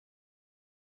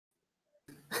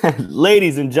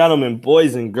Ladies and gentlemen,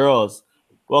 boys and girls,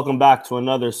 welcome back to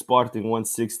another Sporting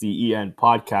 160 EN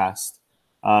podcast.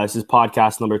 This is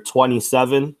podcast number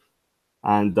 27,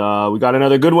 and we got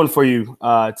another good one for you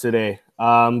today.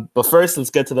 But first, let's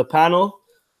get to the panel.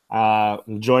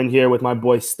 I'm joined here with my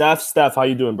boy Steph. Steph, how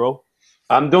you doing, bro?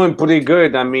 I'm doing pretty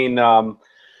good. I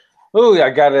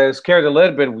got scared a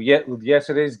little bit with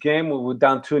yesterday's game. We were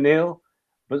down 2-0,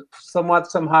 but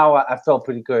somehow, I felt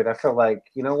pretty good. I felt like,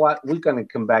 you know what, we're going to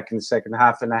come back in the second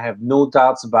half, and I have no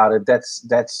doubts about it.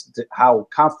 That's how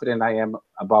confident I am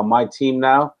about my team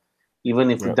now.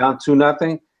 Even if we're down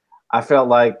 2-0, I felt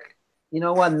like, you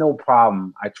know what, no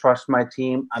problem. I trust my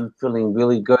team. I'm feeling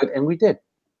really good, and we did.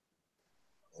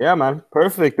 Yeah, man,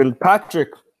 perfect. And Patrick,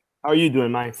 how are you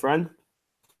doing, my friend?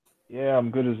 Yeah,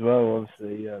 I'm good as well.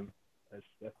 Obviously, as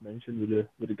Steph mentioned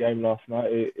with the game last night,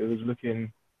 it was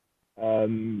looking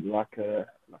like it'd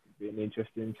be an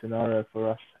interesting scenario for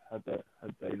us had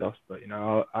they lost. But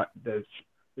there's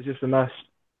just a nice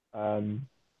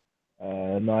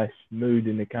mood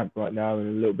in the camp right now, and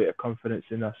a little bit of confidence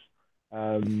in us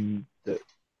that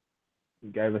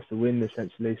gave us the win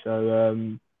essentially.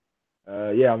 So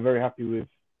yeah, I'm very happy with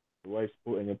the way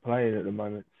Sporting are playing at the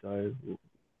moment. So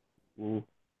we'll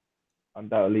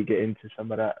undoubtedly get into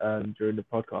some of that during the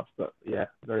podcast. But yeah,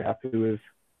 very happy with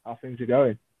how things are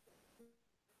going.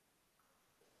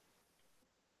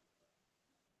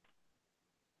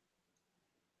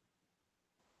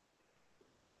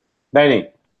 Benny.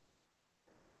 I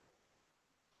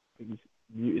think he's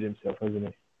muted himself, hasn't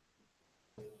he?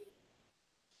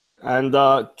 And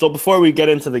so before we get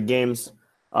into the games,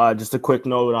 just a quick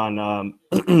note on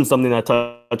something that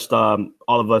touched all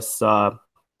of us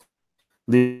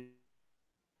Liège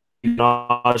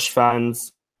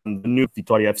fans, the new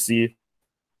Vitória FC,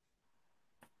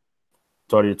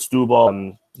 Vitória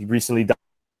Setúbal. He recently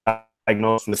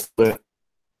diagnosed with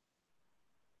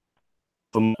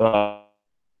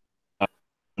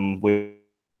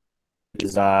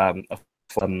is all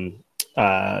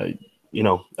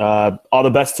the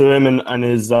best to him and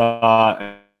his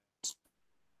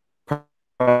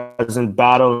present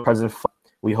battle, present fight.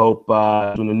 We hope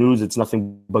in the news it's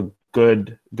nothing but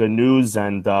good news,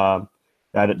 and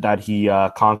that he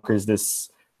conquers this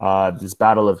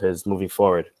battle of his moving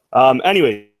forward.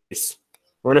 Anyways,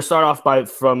 we're gonna start off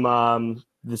from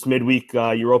this midweek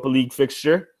Europa League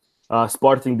fixture.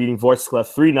 Sporting beating Vorskla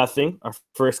 3-0. Our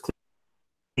first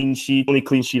only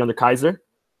clean sheet under Kaiser.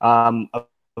 A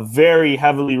very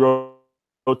heavily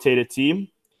rotated team.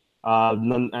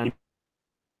 None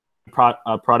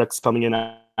products coming in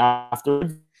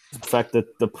afterwards affected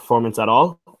the performance at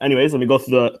all. Anyways, let me go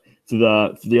to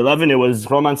the 11. It was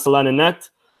Roman Salan in net.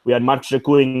 We had Mark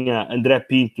Cunha, André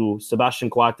Pinto, Sebastian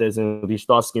Coates, and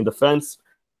Ristovski in defense.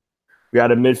 We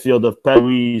had a midfield of Pedro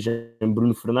Luiz and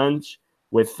Bruno Fernandes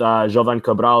with Jovan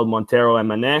Cabral, Montero, and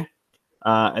Mané.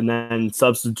 And then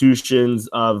substitutions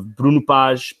of Bruno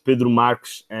Page, Pedro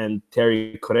Marques, and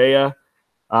Terry Correa.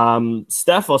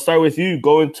 Steph, I'll start with you.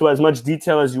 Go into as much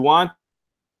detail as you want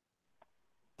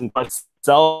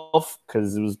myself,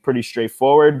 because it was pretty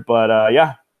straightforward. But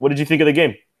yeah, what did you think of the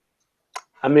game?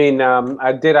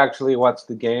 I did actually watch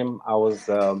the game. I was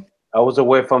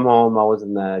away from home. I was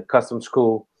in the custom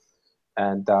school,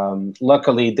 and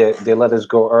luckily they let us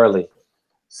go early.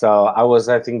 So I was,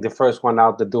 I think, the first one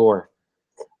out the door.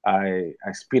 I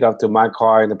speed up to my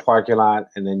car in the parking lot,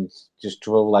 and then just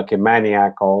drove like a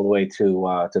maniac all the way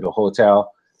to the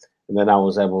hotel. And then I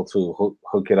was able to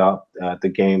hook it up, the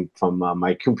game from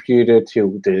my computer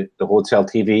to the hotel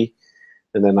TV.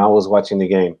 And then I was watching the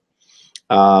game.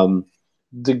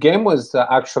 The game was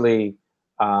actually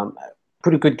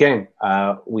pretty good game.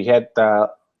 We had a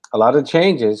lot of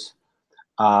changes.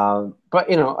 But,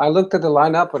 I looked at the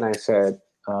lineup and I said,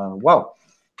 well,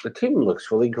 the team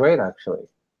looks really great, actually.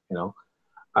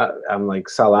 I'm like,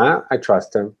 Salah, I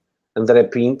trust him.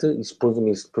 André Pinto, he's proven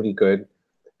he's pretty good.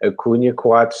 Cunha,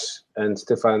 Coates, and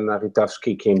Stefan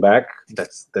Ristovski came back.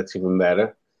 That's even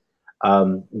better.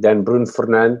 Then Bruno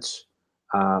Fernandes,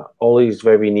 always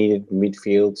very needed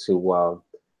midfield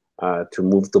to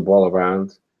move the ball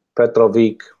around.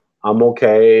 Petrovic, I'm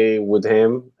okay with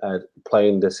him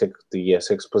playing the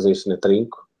sixth position at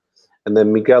Trinco. And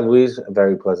then Miguel Luiz, a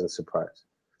very pleasant surprise.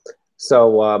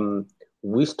 So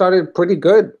we started pretty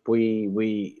good.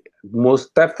 We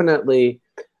most definitely,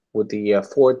 with the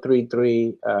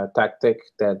 4-3-3 tactic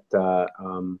that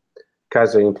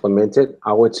Kaiser implemented,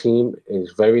 our team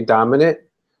is very dominant.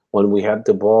 When we have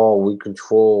the ball, we're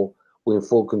in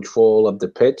full control of the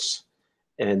pitch,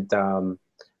 and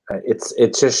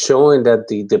it's just showing that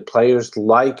the players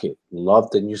like it,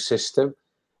 love the new system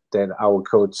that our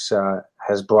coach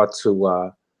has brought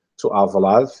to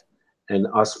Alvalade, and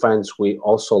us fans, we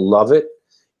also love it.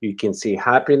 You can see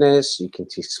happiness, you can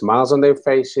see smiles on their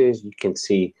faces, you can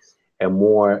see a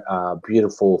more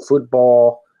beautiful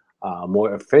football,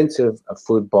 more offensive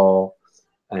football,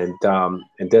 and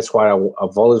that's what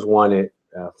I've always wanted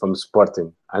from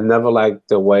Sporting. I never liked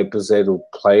the way Peseiro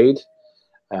played.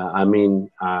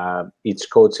 Each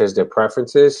coach has their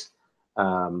preferences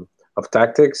of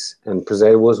tactics, and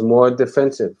Peseiro was more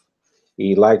defensive.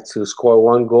 He liked to score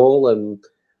one goal and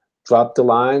drop the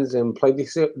lines and play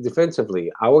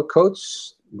defensively. Our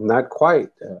coach, not quite.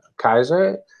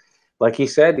 Kaiser, like he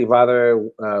said, he'd rather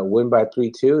win by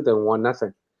 3-2 than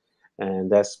 1-0,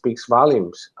 and that speaks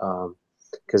volumes.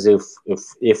 Because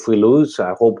if we lose,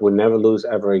 I hope we never lose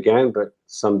ever again. But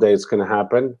someday it's going to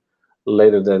happen.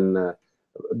 Later than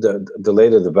the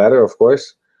later the better, of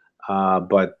course.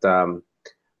 But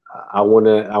I want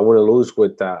to lose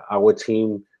with our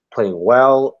team playing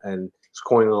well and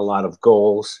scoring a lot of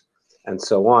goals and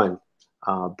so on.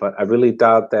 But I really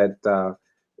doubt that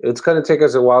it's going to take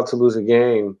us a while to lose a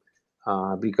game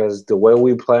because the way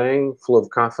we're playing, full of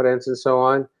confidence and so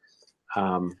on,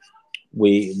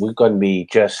 we're going to be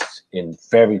just in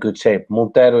very good shape.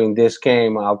 Montero in this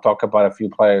game, I'll talk about a few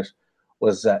players,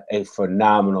 was a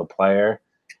phenomenal player.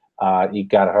 He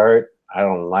got hurt. I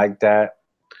don't like that.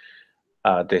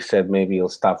 They said maybe he'll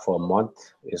stop for a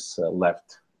month. His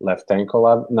left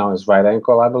ankle, his right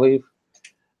ankle, I believe.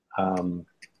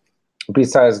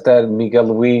 Besides that, Miguel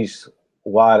Luis,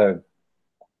 what an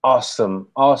awesome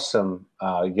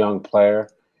young player.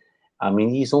 I mean,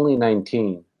 he's only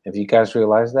 19. Have you guys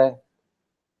realized that?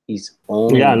 He's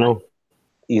only 19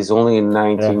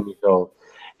 years old,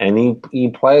 and he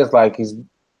plays like he's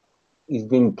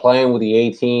been playing with the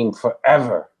 18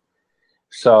 forever.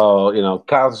 So,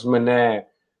 Carlos Mané,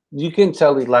 you can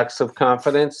tell he lacks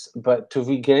self-confidence, but to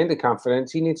regain the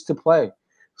confidence, he needs to play.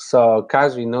 So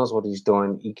Kazri knows what he's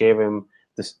doing. He gave him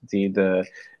the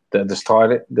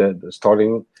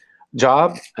starting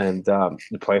job, and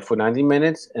he played for 90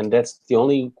 minutes, and that's the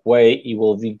only way he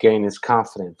will regain his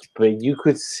confidence. But you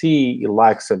could see he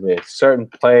lacks a bit. Certain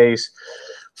plays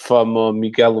from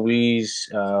Miguel Luis,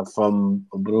 from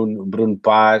Bruno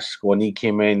Paz, when he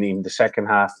came in the second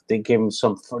half, they gave him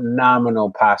some phenomenal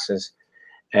passes,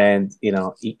 and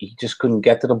he just couldn't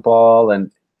get to the ball,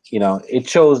 and it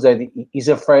shows that he's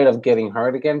afraid of getting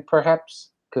hurt again, perhaps,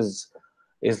 because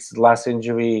his last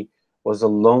injury was a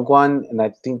long one, and I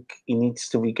think he needs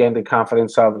to regain the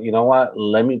confidence of,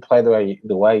 let me play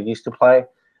the way I used to play.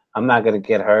 I'm not going to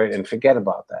get hurt, and forget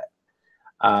about that.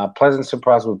 Pleasant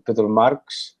surprise with Pedro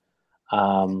Marques.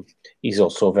 He's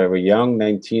also very young,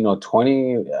 19 or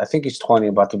 20. I think he's 20,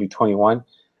 about to be 21.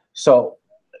 So,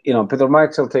 Pedro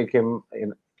Marques will take him.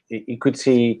 You could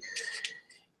see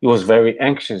he was very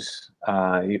anxious,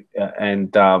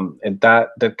 and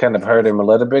that kind of hurt him a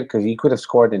little bit because he could have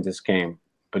scored in this game,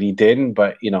 but he didn't.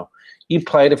 But he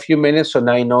played a few minutes, so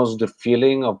now he knows the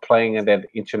feeling of playing at that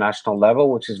international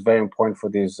level, which is very important for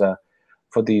these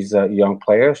young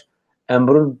players. And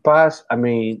Bruno Paz, I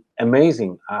mean,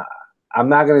 amazing. I'm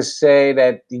not going to say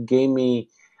that he gave me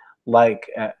like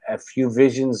a few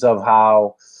visions of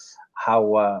how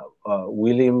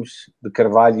Williams de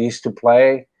Carvalho used to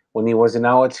play when he was in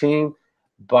our team,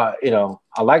 but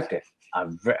I liked it.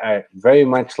 I very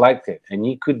much liked it, and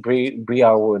he could be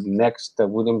our next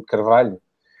William Carvalho.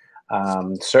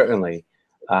 Certainly,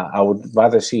 I would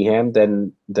rather see him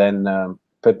than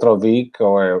Petrovic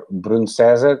or Bruno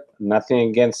Cesar. Nothing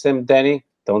against him, Denny.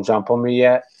 Don't jump on me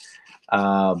yet.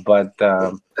 But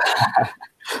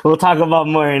we'll talk about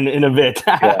more in a bit.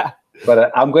 Yeah.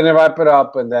 But I'm going to wrap it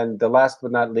up, and then the last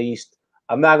but not least,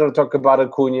 I'm not going to talk about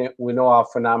Acuna. We know how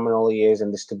phenomenal he is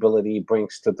and the stability he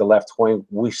brings to the left wing.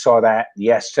 We saw that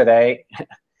yesterday.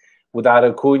 Without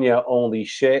Acuna, holy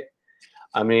shit.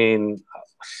 I mean,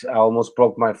 I almost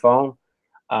broke my phone.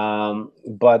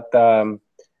 But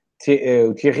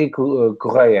Thierry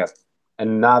Correia,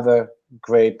 another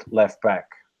great right back.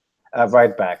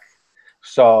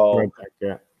 So, Right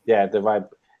back, yeah, the right.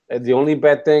 The only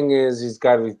bad thing is he's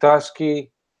got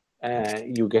Vitovsky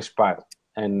and Gaspar,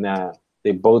 and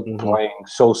they both playing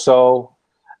so.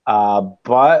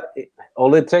 But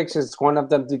all it takes is one of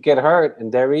them to get hurt,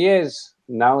 and there he is.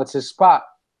 Now it's his spot.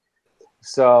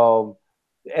 So,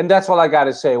 and that's all I got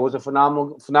to say. It was a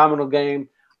phenomenal game.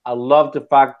 I love the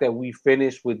fact that we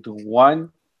finished with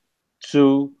 1,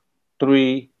 2,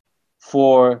 3,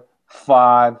 4,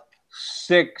 5,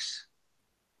 6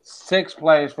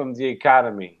 players from the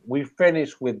academy. We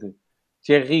finished with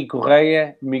Thierry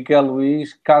Correia, Miguel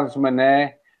Luis, Carlos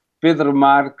Mané, Pedro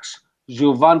Marques,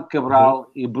 Giovanni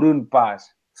Cabral, and Bruno Paz.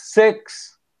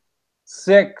 6.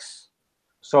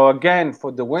 So again,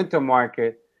 for the winter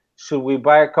market, should we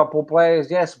buy a couple players?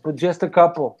 Yes, but just a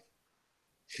couple.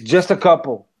 Just a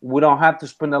couple. We don't have to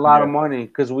spend a lot of money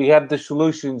because we have the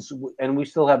solutions, and we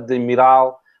still have the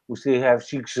Miral, we still have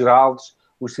Chico Geraldes,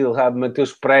 we still have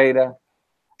Mateus Pereira.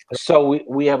 So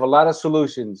we have a lot of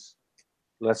solutions.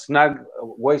 Let's not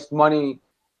waste money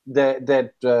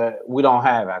that we don't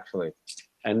have, actually.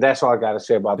 And that's all I got to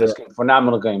say about this game.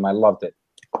 Phenomenal game. I loved it.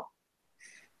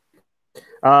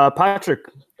 Patrick,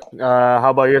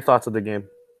 how about your thoughts of the game?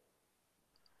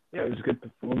 Yeah, it was a good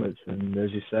performance, and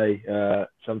as you say,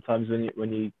 sometimes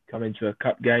when you come into a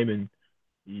cup game and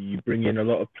you bring in a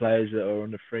lot of players that are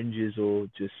on the fringes or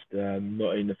just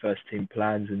not in the first team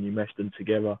plans, and you mesh them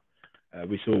together.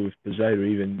 We saw with Peseiro,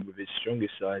 even with his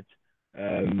strongest sides,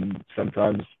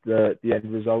 sometimes the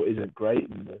end result isn't great,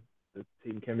 and the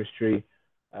team chemistry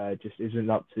just isn't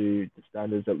up to the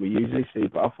standards that we usually see.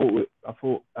 But I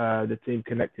thought the team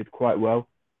connected quite well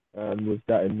with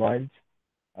that in mind.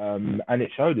 And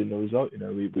it showed in the result. You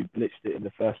know, we blitzed it in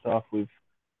the first half with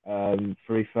 3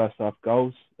 first half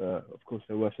goals. Of course,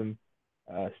 there were some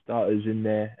starters in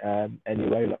there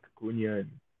anyway, like Acuna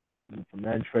and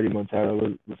Fernandes. Freddie Montero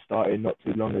was starting not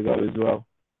too long ago as well.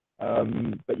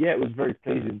 But yeah, it was very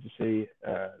pleasing to see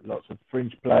lots of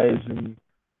fringe players and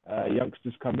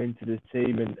youngsters come into the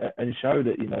team and show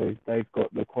that, you know, they've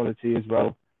got the quality as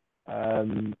well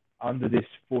under this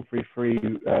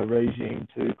 4-3-3 regime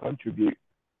to contribute.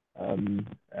 And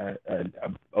I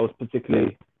was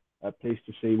particularly pleased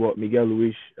to see what Miguel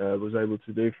Luis was able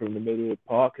to do from the middle of the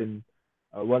park, and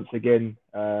once again,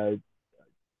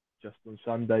 just on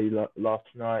Sunday last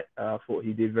night, I thought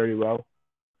he did very well.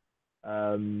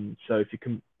 So if you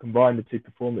can combine the two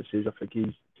performances, I think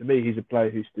he's a player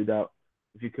who stood out.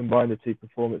 If you combine the two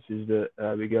performances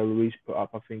that Miguel Luis put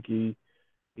up, I think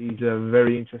he's a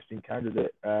very interesting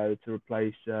candidate to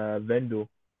replace Vendel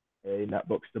in that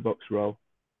box-to-box role.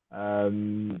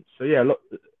 So yeah, look,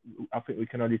 I think we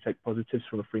can only take positives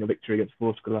from a 3-0 victory against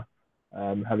Vorskla,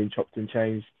 having chopped and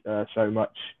changed so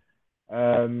much.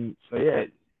 So yeah,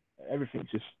 everything's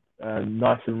just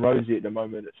nice and rosy at the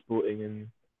moment at Sporting,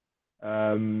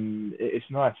 and it's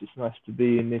nice. It's nice to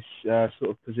be in this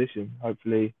sort of position.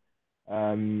 Hopefully,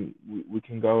 we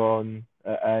can go on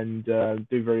and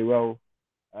do very well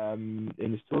in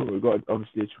this tournament. We've got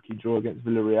obviously a tricky draw against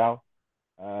Villarreal,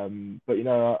 but you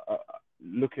know,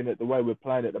 looking at the way we're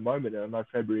playing at the moment, and I know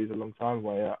February is a long time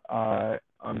away,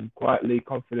 I'm quietly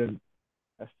confident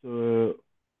as to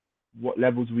what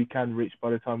levels we can reach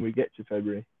by the time we get to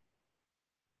February.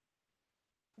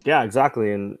 Yeah,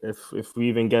 exactly. And if we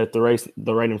even get the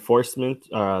right enforcement,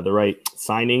 the right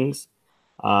signings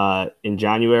in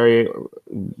January,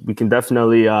 we can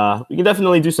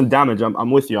definitely do some damage.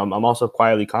 I'm with you. I'm also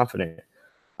quietly confident.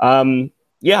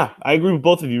 Yeah, I agree with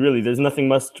both of you. Really, there's nothing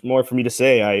much more for me to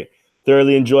say. I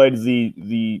thoroughly enjoyed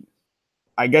the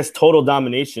I guess total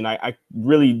domination. I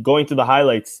really, going through the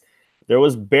highlights, there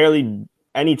was barely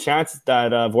any chance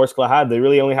that Vorskla had. They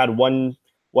really only had one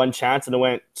chance, and it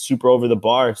went super over the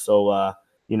bar. So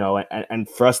you know, and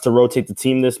for us to rotate the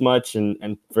team this much,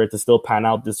 and for it to still pan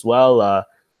out this well,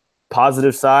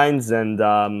 positive signs. And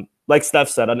like Steph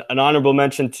said, an honorable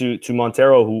mention to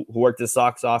Montero, who worked his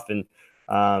socks off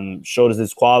and showed us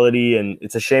his quality. And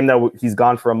it's a shame that he's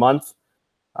gone for a month.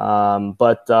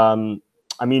 But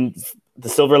I mean, the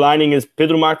silver lining is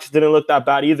Pedro Marques didn't look that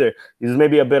bad either. He was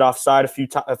maybe a bit offside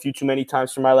a few too many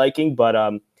times for my liking, but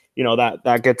you know,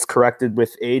 that gets corrected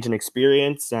with age and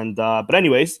experience. And but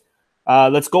anyways,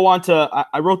 let's go on to.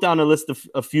 I wrote down a list of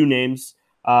a few names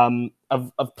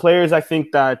of players. I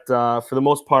think that for the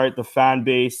most part, the fan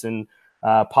base and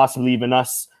possibly even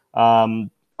us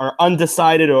are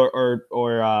undecided or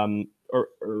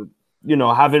you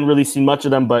know, haven't really seen much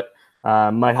of them, but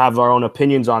might have our own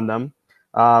opinions on them.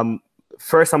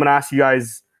 First, I'm going to ask you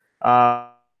guys,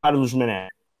 Carlos Mene.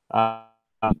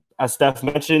 As Steph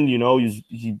mentioned, you know,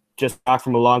 he just back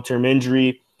from a long-term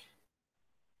injury.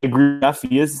 I agree with Steph.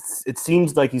 He is. It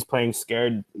seems like he's playing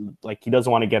scared, like he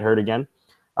doesn't want to get hurt again.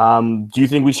 Do you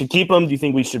think we should keep him? Do you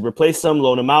think we should replace him,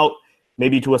 loan him out,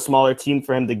 maybe to a smaller team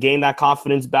for him to gain that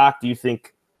confidence back? Do you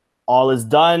think all is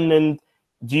done? And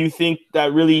do you think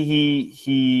that really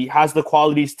he has the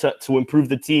qualities to improve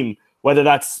the team, whether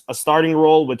that's a starting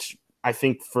role, which I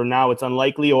think for now it's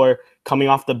unlikely, or coming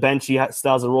off the bench, he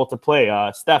still has a role to play?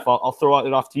 Steph, I'll throw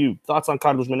it off to you. Thoughts on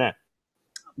Carlos Mene?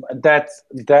 That's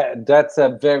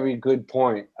a very good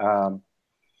point.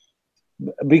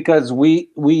 Because we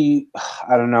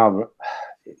I don't know,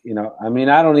 you know, I mean,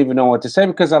 I don't even know what to say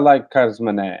because I like Carlos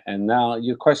Mene. And now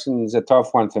your question is a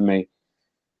tough one for me.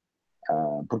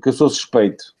 Porque eu sou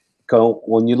suspeito.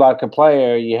 when you like a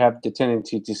player, you have the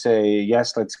tendency to say,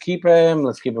 yes, let's keep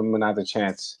him another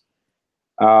chance.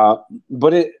 But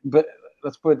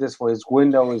let's put it this way: his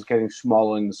window is getting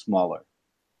smaller and smaller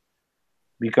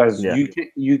because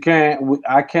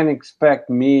I can't expect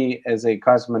me as a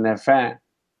Casemiro fan,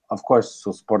 of course,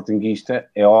 sou sportinguista,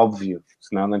 é óbvio,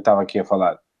 senão nem estava aqui a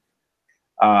falar.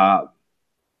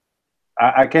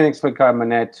 I can't expect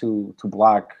Casemiro to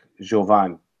block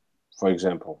Giovanni, for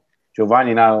example.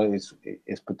 Giovanni now his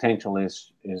potential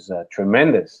is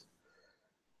tremendous,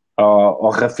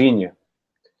 or Rafinha.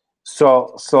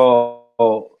 So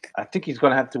I think he's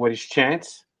going to have to wait his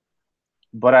chance,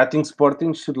 but I think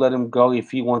Sporting should let him go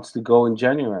if he wants to go in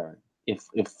January. If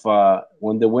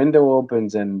when the window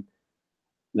opens and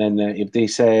then if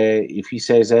he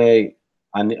says, hey,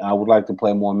 I would like to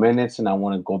play more minutes and I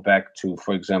want to go back to,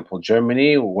 for example,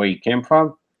 Germany, where he came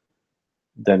from,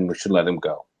 then we should let him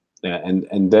go. Yeah,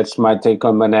 and that's my take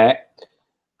on Mané.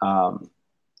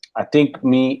 I think,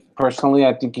 me personally,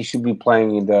 I think he should be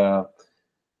playing in the.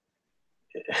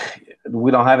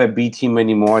 We don't have a B team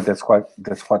anymore. That's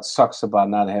what sucks about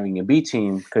not having a B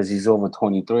team, because he's over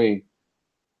 23.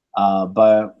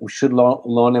 But we should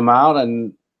loan him out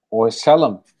or sell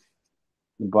him.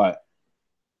 But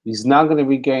he's not going to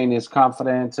regain his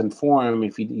confidence and form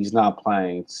if he's not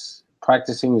playing.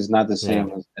 Practicing is not the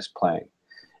same as playing.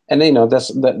 And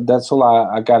that's all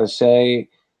I gotta say.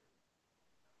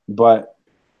 But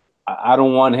I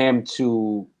don't want him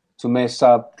to mess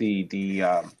up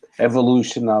the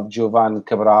evolution of Giovanni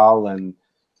Cabral and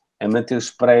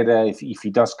Matheus Pereira if he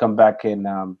does come back in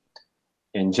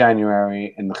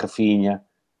January, and Rafinha.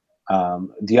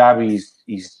 Diaby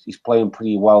he's playing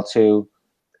pretty well too.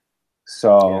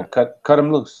 So cut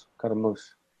him loose. Cut him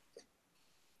loose.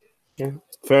 Yeah,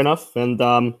 fair enough. And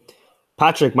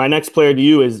Patrick, my next player to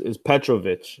you is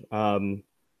Petrovic.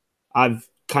 I've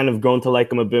kind of grown to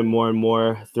like him a bit more and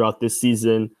more throughout this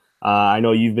season. I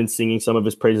know you've been singing some of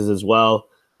his praises as well.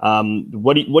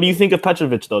 What do you think of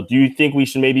Petrovic, though? Do you think we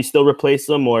should maybe still replace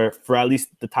him, or for at least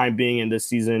the time being in this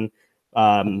season,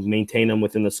 maintain him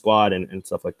within the squad and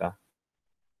stuff like that?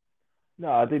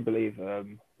 No, I do believe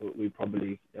we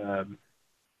probably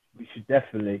we should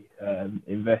definitely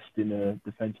invest in a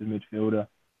defensive midfielder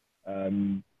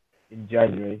in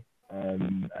January,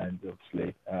 and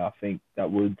obviously I think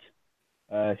that would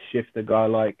shift a guy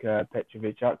like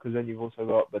Petrovic out, because then you've also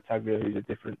got Battaglia, who's a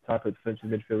different type of defensive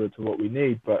midfielder to what we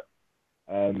need. But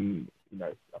I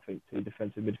think 2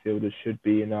 defensive midfielders should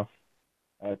be enough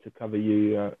to cover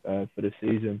you for the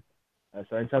season.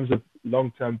 So in terms of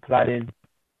long-term planning,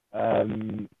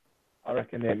 I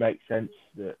reckon it makes sense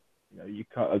that you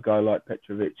cut a guy like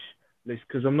Petrovic,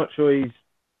 because I'm not sure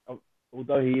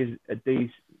although he is a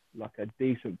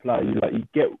decent player, you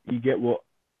get what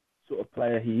sort of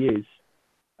player he is.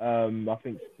 I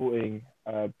think Sporting,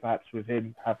 perhaps with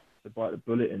him, have to bite the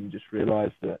bullet and just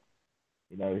realise that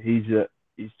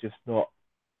he's just not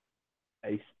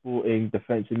a Sporting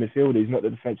defensive midfielder. He's not the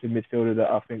defensive midfielder that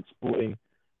I think Sporting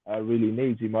really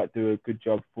needs. He might do a good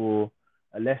job for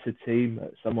a lesser team,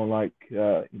 someone like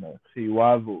Rio or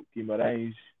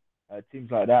Guimarães,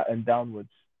 teams like that, and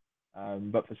downwards.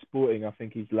 But for Sporting, I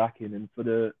think he's lacking, and for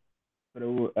the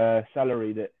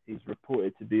salary that he's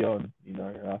reported to be on,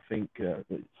 I think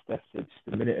Steph said just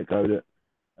a minute ago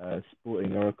that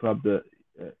Sporting are a club that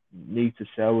need to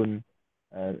sell, and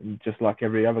just like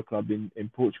every other club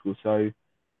in Portugal. So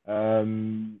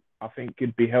I think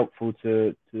it'd be helpful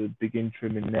to begin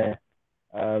trimming there.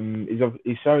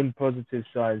 He's shown positive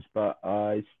signs, but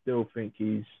I still think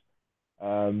he's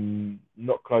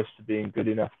not close to being good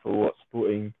enough for what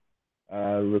Sporting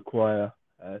require.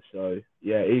 So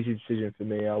yeah, easy decision for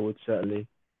me. I would certainly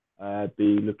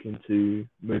be looking to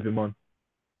move him on.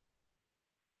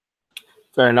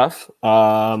 Fair enough.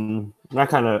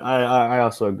 I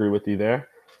also agree with you there.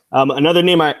 Another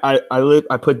name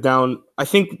I put down. I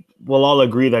think we'll all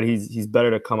agree that he's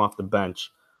better to come off the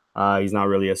bench. He's not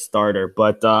really a starter,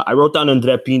 but I wrote down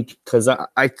André Pinto because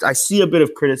I see a bit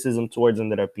of criticism towards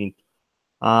André Pinto.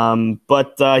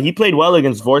 But he played well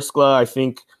against Vorskla. I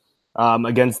think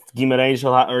against Guimarães,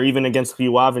 or even against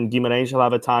Rio Ave and Guimarães, he'll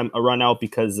have a run out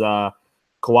because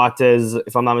Coates,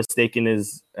 if I'm not mistaken,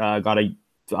 is got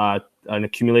an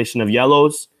accumulation of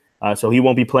yellows. So he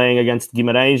won't be playing against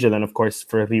Guimarães. And then, of course,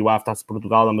 for Rio Ave, that's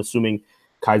Portugal. I'm assuming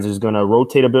Kaiser's going to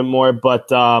rotate a bit more. But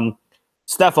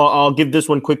Steph, I'll give this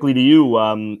one quickly to you.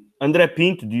 André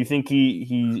Pinto, do you think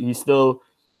he still?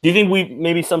 Do you think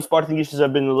maybe some Spartangistas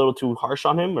have been a little too harsh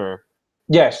on him, or?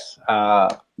 Yes,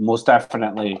 most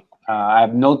definitely. I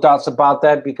have no doubts about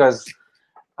that because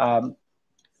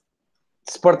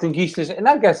Sportingistas, and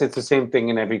I guess it's the same thing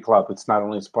in every club. It's not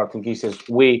only Sportingistas.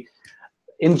 We,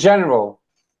 in general,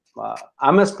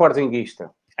 I'm a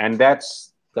Sportingista, and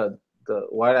that's the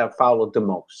what I follow the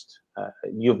most.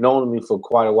 You've known me for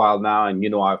quite a while now, and you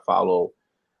know I follow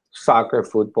soccer,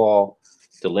 football,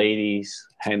 the ladies,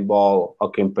 handball,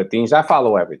 hockey patins. I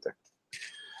follow everything.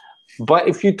 But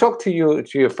if you talk to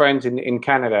your friends in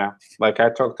Canada, like I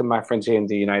talk to my friends here in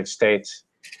the United States,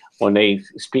 when they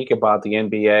speak about the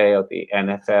NBA or the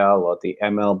NFL or the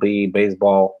MLB,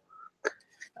 baseball,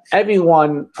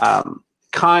 everyone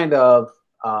kind of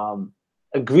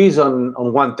agrees on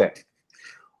one thing.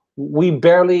 We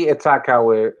barely attack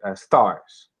our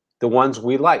stars, the ones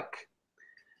we like.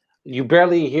 You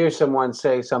barely hear someone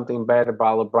say something bad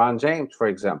about LeBron James, for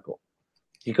example,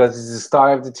 because he's the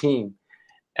star of the team.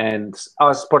 And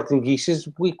us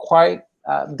Sportingistas, we quite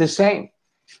the same.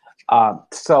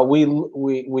 So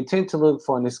we tend to look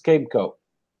for an scapegoat.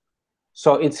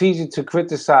 So it's easy to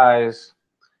criticize,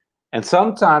 and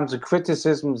sometimes the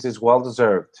criticism is well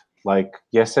deserved. Like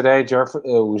yesterday,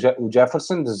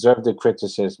 Jefferson deserved the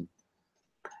criticism.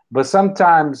 But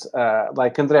sometimes,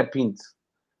 like André Pinto,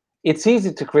 it's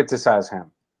easy to criticize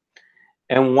him.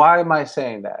 And why am I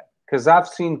saying that? Because I've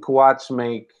seen Coates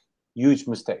make huge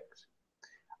mistakes.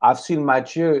 I've seen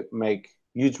Mathieu make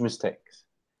huge mistakes.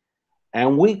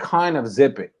 And we kind of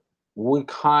zip it. We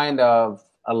kind of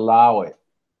allow it.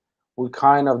 We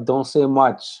kind of don't say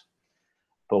much.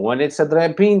 But when it's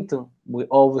André Pinto, we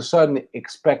all of a sudden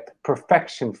expect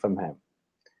perfection from him.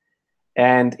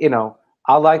 And, you know,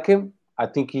 I like him. I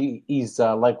think he's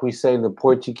like we say in the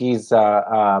Portuguese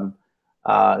gíria,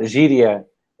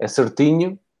 é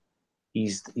certinho.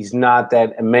 He's not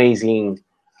that amazing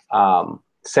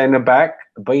center back,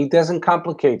 but he doesn't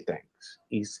complicate things.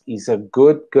 He's a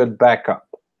good backup.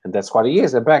 And that's what he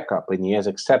is, a backup. And he has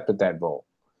accepted that role.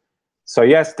 So,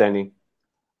 yes, Danny,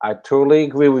 I totally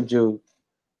agree with you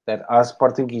that us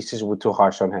Portuguese were too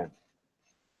harsh on him.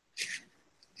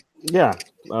 Yeah.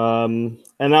 And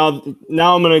now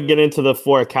I'm going to get into the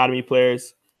 4 academy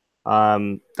players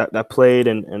that played,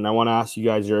 and I want to ask you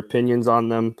guys your opinions on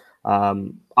them.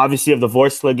 Obviously, of the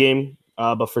Vorskla game,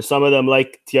 but for some of them,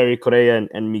 like Thierry Correia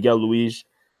and Miguel Luis,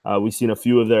 we've seen a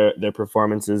few of their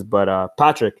performances. But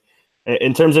Patrick,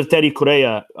 in terms of Thierry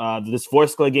Correia, this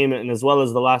Vorskla game, and as well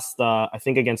as the last, I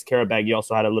think against Karabag, he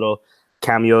also had a little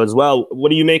cameo as well. What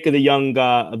do you make of the young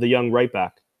right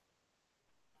back?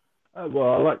 Well,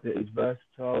 I like that he's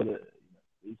versatile. That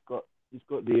he's got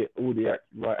all the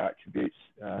right attributes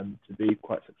to be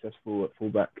quite successful at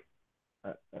fullback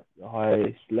at the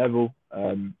highest level.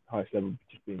 Highest level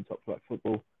just being top flight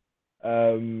football.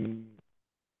 So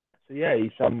yeah,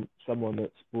 he's someone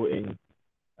that Sporting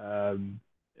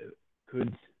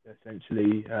could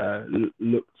essentially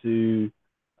look to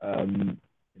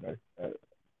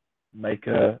make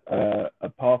a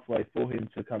pathway for him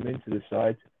to come into the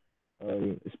side.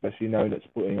 Especially knowing that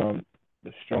Sporting aren't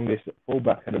the strongest at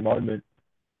fullback at the moment.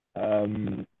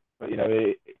 But, you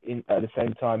know, at the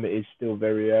same time, it is still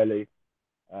very early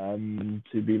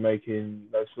to be making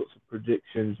those sorts of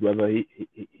predictions, whether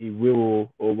he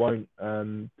will or won't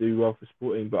do well for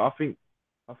Sporting. But I think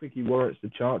he warrants the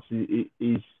chance.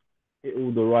 He's hit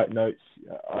all the right notes,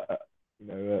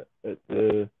 at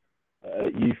the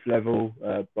youth level,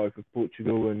 both of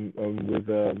Portugal and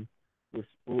with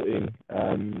Sporting.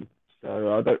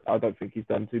 So I don't think he's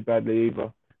done too badly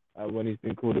either when he's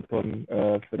been called upon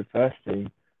for the first team.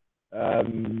 I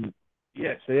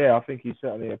think he's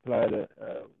certainly a player that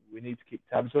we need to keep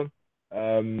tabs on.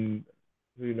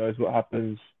 Who knows what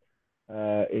happens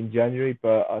in January,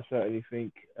 but I certainly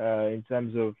think in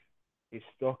terms of his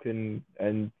stock and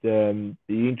the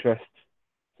interest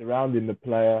surrounding the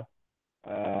player,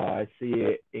 I see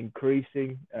it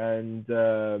increasing and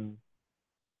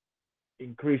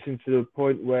increasing to the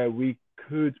point where we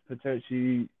could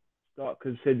potentially start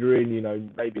considering,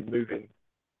 maybe moving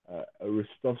a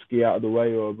Rostovsky out of the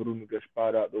way or Bruno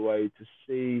Gaspar out of the way to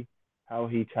see how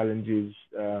he challenges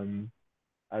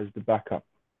as the backup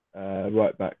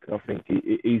right back. I think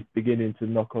he's beginning to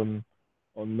knock on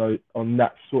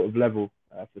that sort of level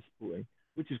for Sporting,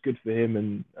 which is good for him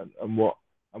and what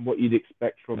you'd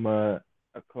expect from a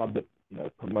club that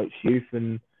promotes youth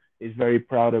and is very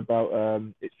proud about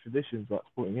its traditions, like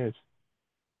Sporting is.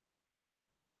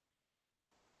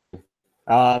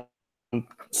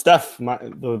 Steph,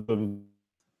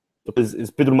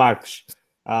 is Pedro Marques.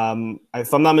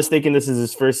 If I'm not mistaken, this is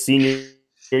his first senior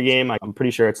game. I'm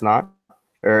pretty sure it's not,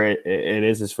 or it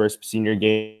is his first senior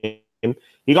game.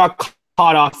 He got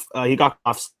caught off. He got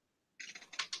off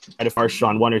at a first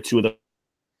on one or two of them.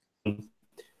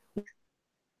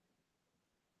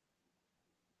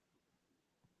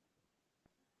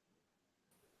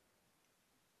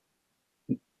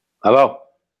 Hello?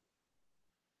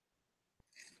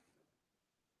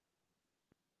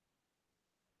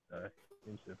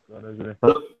 Seems to have gone, hasn't it?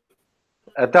 Hello?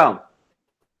 Então,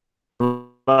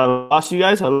 Lost you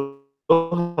guys? Hello?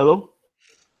 Hello?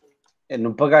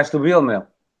 não pagaste o bill, meu?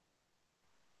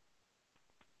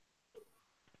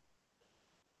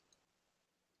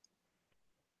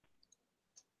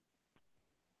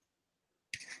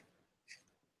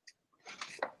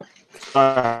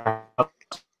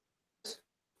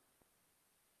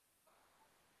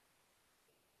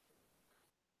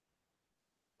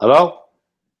 Hello?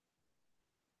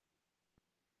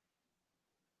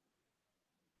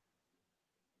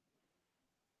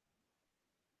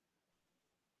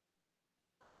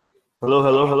 Hello,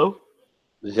 hello, hello?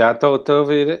 Já estou a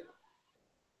ouvir.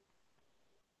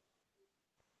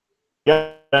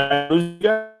 Yeah, lose you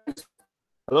guys?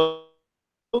 Hello?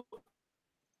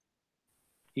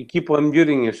 You keep on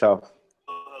muting yourself.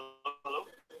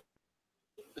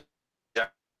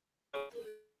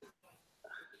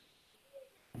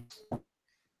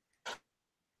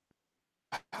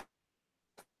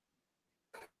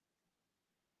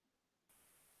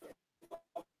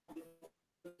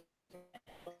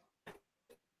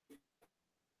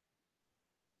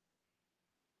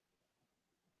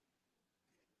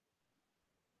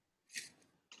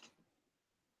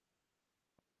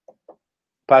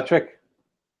 Patrick?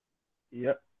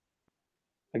 Yep.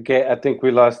 Okay, I think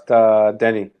we lost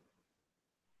Denny.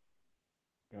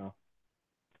 Yeah.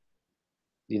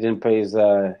 He didn't pay his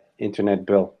internet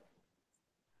bill.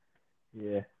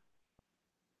 Yeah.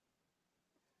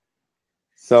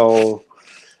 So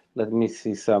let me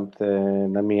see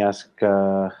something. Let me ask.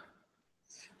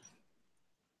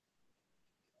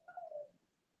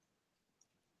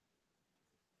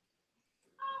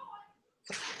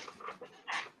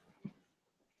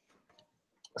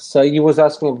 So he was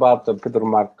asking about the Pedro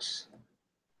Marques.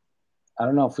 I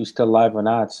don't know if he's still live or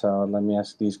not. So let me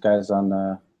ask these guys on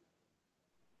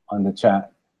the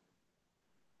chat.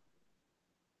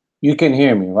 You can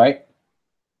hear me, right?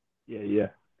 Yeah, yeah.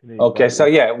 Okay, so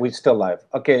yeah, we're still live.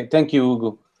 Okay, thank you,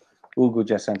 Hugo. Hugo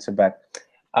just answered back.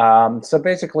 So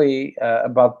basically,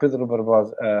 about Pedro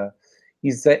Barbosa,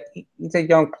 he's a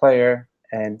young player,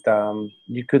 and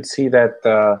you could see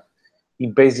that he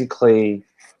basically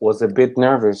was a bit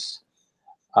nervous,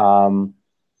 and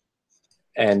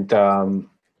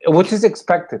which is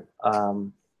expected.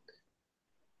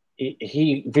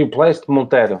 He replaced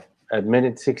Montero at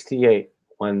minute 68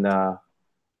 when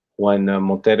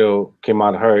Montero came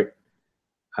out hurt,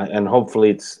 and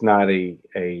hopefully it's not a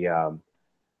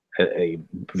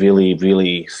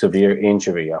really severe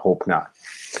injury. I hope not.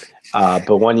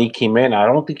 But when he came in, I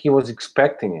don't think he was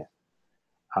expecting it.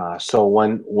 So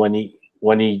when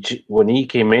he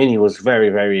came in, he was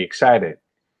very excited,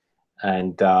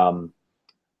 and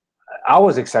I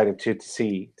was excited too to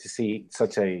see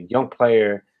such a young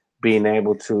player being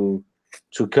able to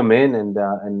come in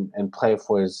and play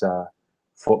for his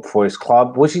for his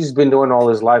club, which he's been doing all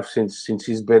his life since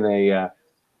he's been a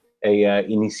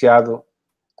iniciado.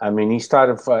 I mean, he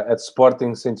started at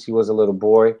Sporting since he was a little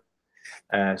boy,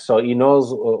 so he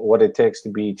knows what it takes to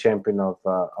be champion of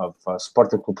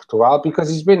Sporting Portugal, because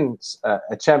he's been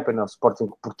a champion of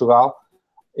Sporting Portugal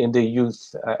in the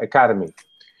youth academy.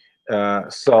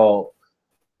 So,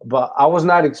 but I was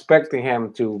not expecting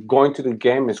him to go into the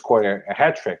game and score a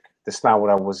hat trick. That's not what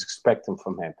I was expecting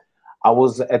from him. I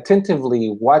was attentively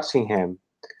watching him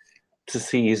to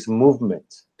see his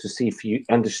movement, to see if he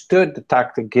understood the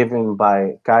tactic given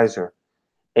by Kaiser.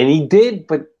 And he did,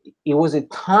 but he was a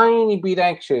tiny bit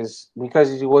anxious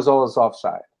because he was always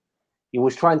offside. He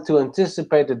was trying to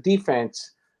anticipate the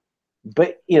defense,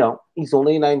 but he's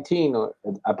only 19, or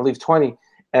I believe 20,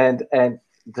 and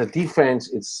the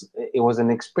defense, it was an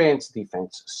experienced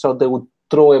defense, so they would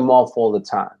throw him off all the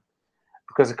time,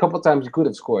 because a couple of times he could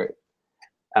have scored,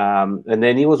 and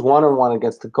then he was 1-on-1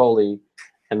 against the goalie,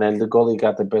 and then the goalie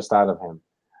got the best out of him.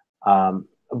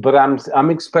 But I'm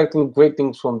expecting great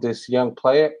things from this young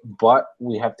player, but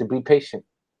we have to be patient.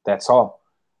 That's all.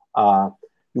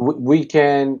 We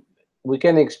can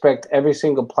expect every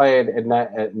single player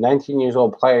at 19 years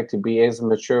old player to be as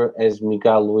mature as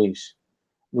Miguel Luis,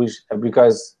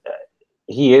 because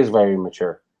he is very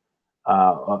mature.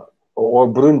 Or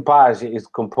Bruno Paz, his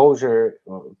composure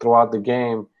throughout the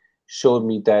game showed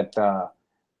me that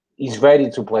he's ready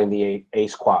to play in the A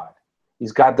squad.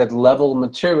 He's got that level of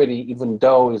maturity, even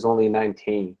though he's only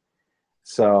 19.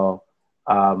 So,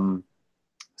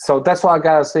 so that's what I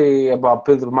gotta say about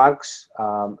Pedro Marques.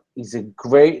 He's a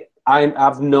great.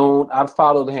 I've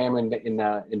followed him in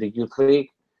the youth league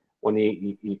when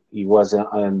he was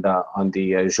on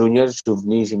the juniors,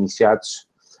 juvenis, iniciados,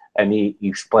 and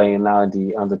he's playing now in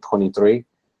the under 23,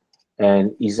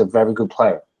 and he's a very good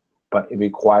player, but it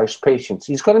requires patience.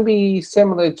 He's going to be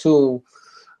similar to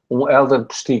Elder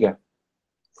Postiga,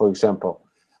 for example.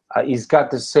 He's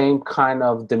got the same kind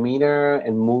of demeanor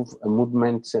and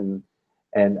movements, and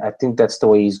I think that's the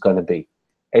way he's going to be.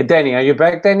 Hey, Danny, are you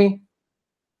back, Danny?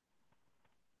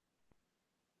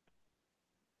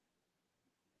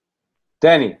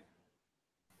 Danny.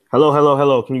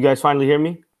 Hello. Can you guys finally hear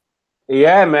me?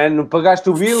 Yeah, man. Não pagaste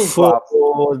o bill, pá.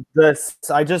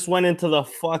 I just went into the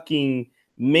fucking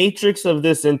matrix of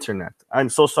this internet. I'm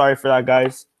so sorry for that,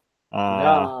 guys.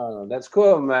 No, that's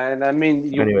cool, man. I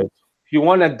mean, Anyways. if you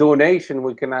want a donation,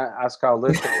 we can ask our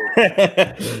listeners.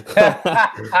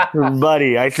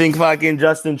 Buddy, I think fucking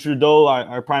Justin Trudeau,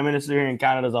 our prime minister here in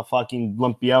Canada, is a fucking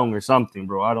lumpiong or something,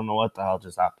 bro. I don't know what the hell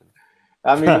just happened.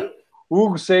 I mean,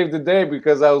 Hugo saved the day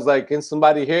because I was like, can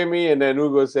somebody hear me? And then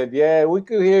Hugo said, yeah, we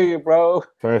could hear you, bro.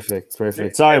 Perfect.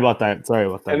 Sorry about that. And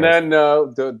guys. then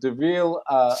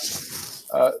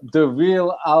the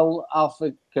real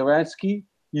Alpha Karansky,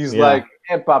 he's like,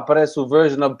 epa, parece o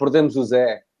version of Perdemos o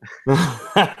Zé.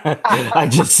 I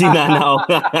just see that now.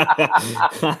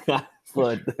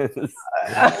 But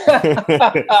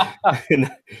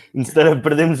instead of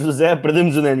Perdemos o Zé,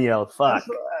 Perdemos o Daniel. Fuck.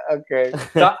 Okay,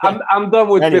 so I'm done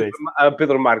with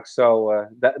Pedro Marques. So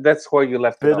that's where you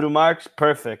left Pedro Marques,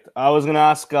 perfect. I was gonna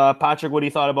ask Patrick what he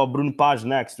thought about Bruno Page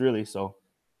next, really. So,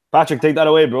 Patrick, take that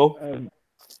away, bro.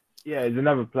 Yeah, he's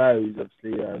another player who's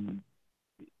obviously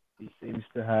he seems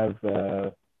to have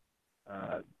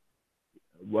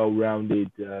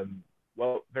well-rounded,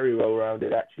 very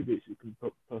well-rounded attributes who can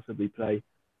possibly play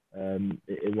in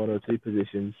one or two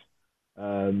positions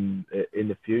in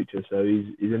the future. So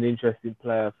he's an interesting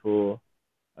player for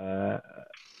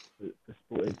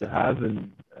Sporting to have,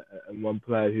 and one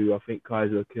player who I think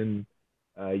Kaiser can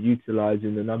utilize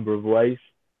in a number of ways,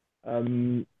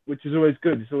 which is always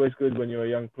good. It's always good when you're a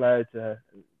young player to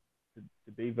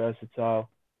be versatile.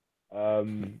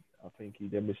 I think he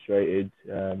demonstrated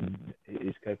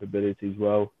his capabilities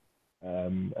well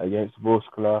against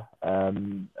Vorskla,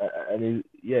 and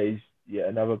he's yet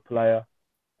another player.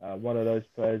 One of those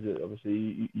players that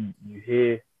obviously you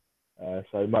hear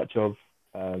so much of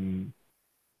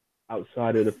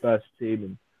outside of the first team,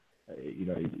 and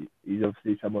he's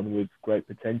obviously someone with great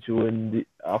potential, and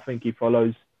I think he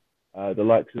follows the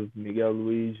likes of Miguel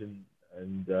Luis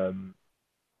and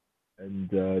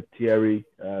Thierry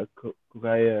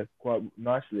Correia quite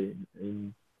nicely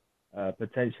in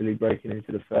potentially breaking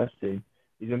into the first team.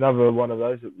 He's another one of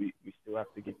those that we still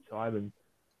have to give time, and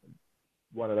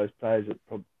one of those players that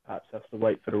perhaps has to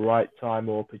wait for the right time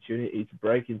or opportunity to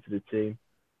break into the team.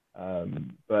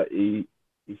 But he's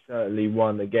certainly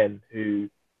one, again, who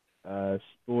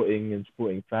sporting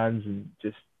fans and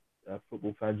just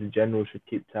football fans in general should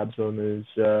keep tabs on as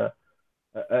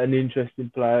an interesting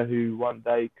player who one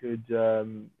day could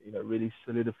really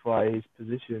solidify his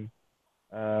position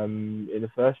in the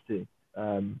first team.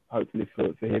 Hopefully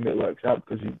for him it works out,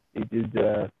 because he did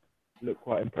look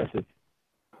quite impressive.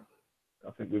 I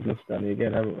think we've lost Danny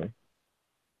again, haven't we?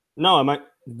 No,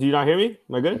 do you not hear me?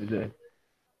 Am I good?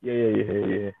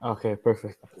 Yeah. Okay,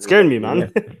 perfect. Scared me,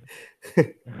 man.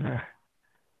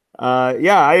 Yeah,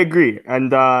 I agree.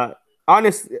 And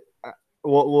honestly,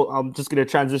 well, I'm just gonna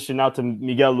transition now to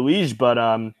Miguel Luis, but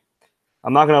I'm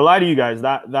not gonna lie to you guys.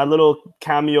 That little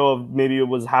cameo of, maybe it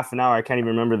was half an hour, I can't even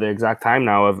remember the exact time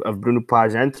now, of Bruno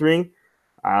Page entering,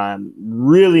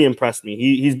 really impressed me.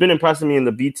 He's been impressing me in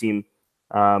the B team,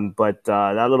 but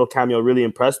that little cameo really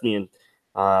impressed me.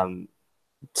 And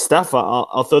Steph,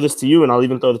 I'll throw this to you, and I'll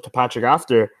even throw it to Patrick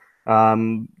after.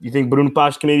 You think Bruno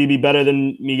Page can maybe be better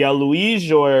than Miguel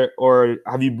Luis, or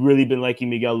have you really been liking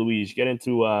Miguel Luis? Get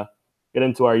into our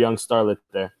young starlet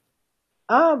there.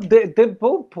 They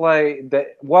both play.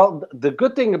 Well, the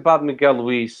good thing about Miguel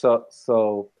Luis,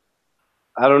 so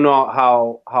I don't know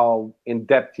how in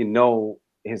depth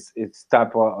his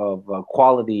type of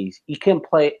qualities. He can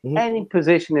play any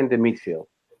position in the midfield.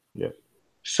 Yeah.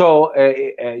 So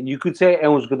you could say é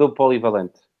jogador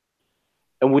polivalente.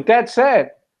 And with that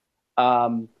said,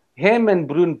 him and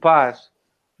Bruno Page,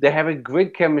 they have a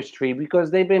great chemistry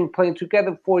because they've been playing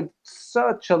together for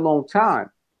such a long time.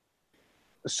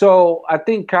 So I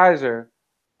think Kaiser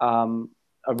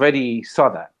already saw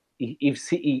that.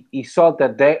 He saw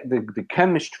that the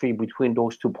chemistry between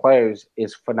those two players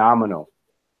is phenomenal.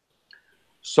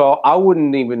 So I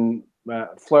wouldn't even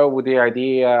flirt with the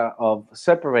idea of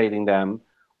separating them.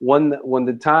 When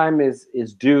the time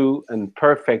is due and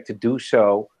perfect to do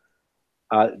so,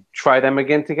 try them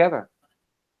again together,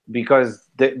 because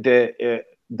they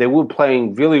were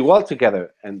playing really well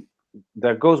together. And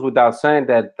that goes without saying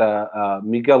that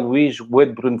Miguel Luis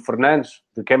with Bruno Fernandes,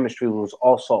 the chemistry was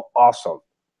also awesome.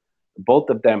 Both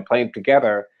of them playing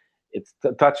together, it's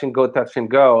touch and go, touch and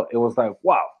go. It was like,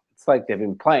 wow, it's like they've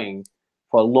been playing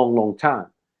for a long, long time.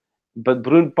 But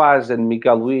Bruno Paz and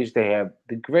Miguel Luis, they have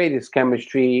the greatest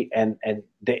chemistry, and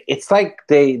it's like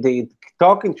they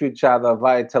talking to each other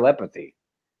via telepathy,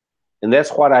 and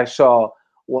that's what I saw.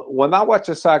 When I watch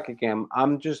a soccer game,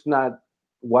 I'm just not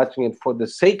watching it for the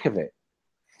sake of it.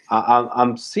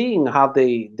 I'm seeing how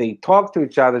they talk to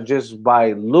each other just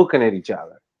by looking at each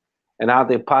other, and how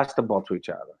they pass the ball to each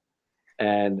other.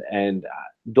 And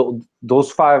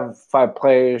those five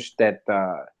players that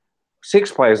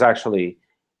 6 players actually,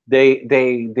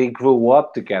 they grew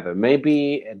up together.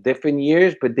 Maybe at different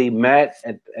years, but they met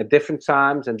at different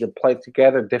times and they played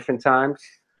together at different times.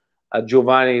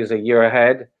 Giovanni is a year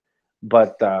ahead,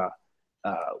 but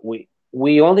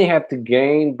we only have to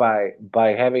gain by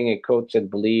having a coach that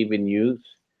believe in youth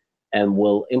and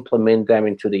will implement them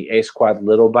into the A squad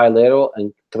little by little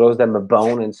and throws them a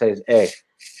bone and says, "Hey,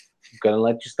 I'm gonna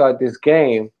let you start this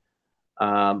game,"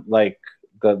 like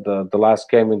the last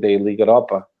game in the Liga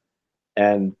Europa,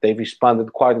 and they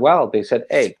responded quite well. They said,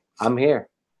 "Hey, I'm here,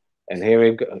 and here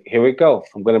we go.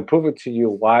 I'm gonna prove it to you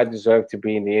why I deserve to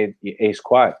be in the A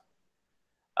squad."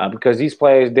 Because these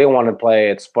players, they want to play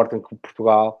at Sporting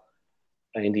Portugal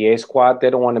in the A squad. They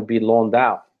don't want to be loaned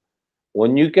out.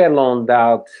 When you get loaned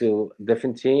out to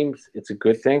different teams, it's a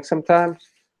good thing sometimes.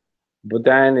 But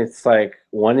then it's like,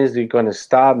 when is it going to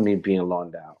stop me being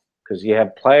loaned out? Because you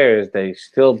have players, they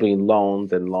still being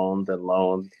loaned and loaned and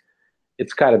loaned.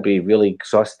 It's got to be really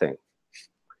exhausting.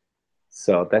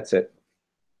 So that's it.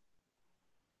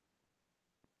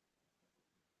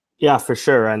 Yeah, for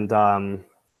sure. And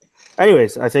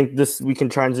anyways, I think we can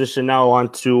transition now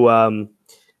on to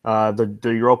the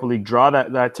Europa League draw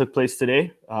that took place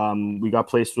today. We got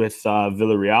placed with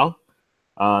Villarreal.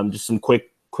 Just some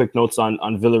quick notes on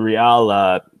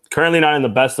Villarreal. Currently not in the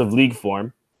best of league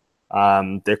form.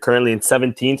 They're currently in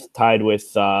 17th, tied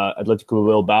with Atletico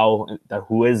Bilbao,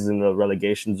 who is in the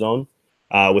relegation zone,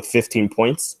 with 15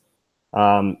 points.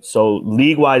 So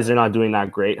league-wise, they're not doing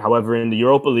that great. However, in the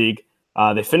Europa League,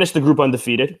 they finished the group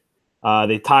undefeated.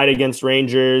 They tied against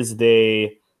Rangers.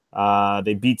 They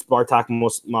beat Spartak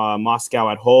Moscow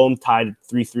at home, tied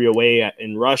 3-3 away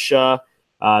in Russia.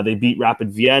 They beat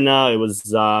Rapid Vienna. It was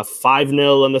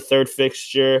 5-0 on the third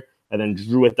fixture, and then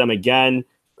drew with them again.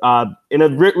 In a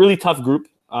really tough group.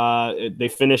 They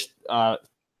finished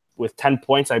with 10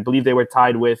 points. I believe they were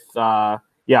tied with, it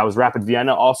was Rapid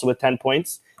Vienna, also with 10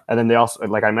 points. And then they also,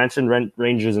 like I mentioned,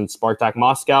 Rangers and Spartak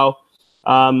Moscow.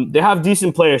 They have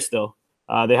decent players still.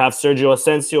 They have Sergio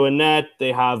Asensio in net.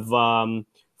 They have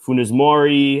Funes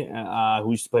Mori,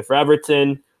 who used to play for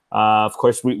Everton. Of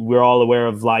course, we're all aware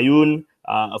of Layun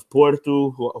of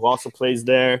Porto, who also plays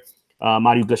there.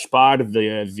 Mario Gaspar,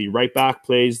 the right back,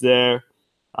 plays there.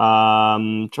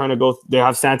 Trying to go. They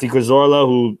have Santi Cazorla,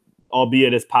 who,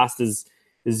 albeit has past his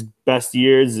best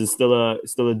years, is still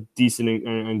a decent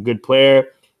and good player.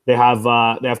 They have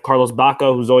Carlos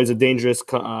Baca, who's always a dangerous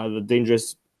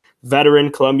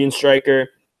veteran Colombian striker.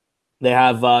 They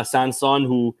have Sanson,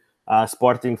 who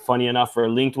Sporting, funny enough, are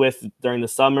linked with during the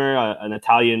summer, an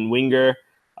Italian winger.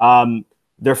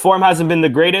 Their form hasn't been the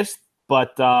greatest,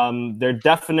 but they're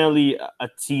definitely a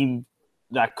team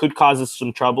that could cause us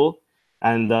some trouble.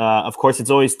 And of course, it's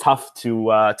always tough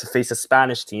to face a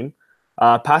Spanish team.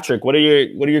 Patrick, what are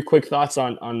your quick thoughts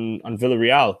on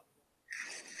Villarreal?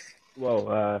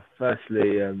 Well,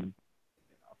 firstly, I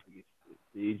think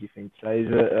it's the easy thing to say is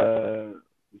that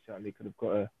we certainly could have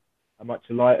got a much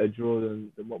lighter draw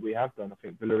than what we have done. I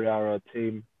think Villarreal are a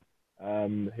team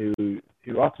who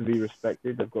are to be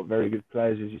respected. They've got very good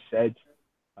players, as you said.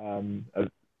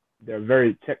 They're a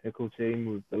very technical team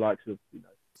with the likes of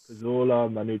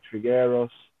Cazorla, Manu Trigueros,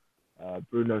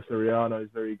 Bruno Soriano is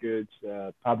very good.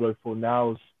 Pablo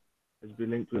Fornals has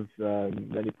been linked with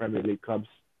many Premier League clubs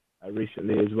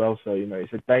recently as well. So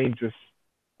it's a dangerous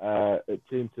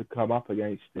team to come up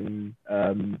against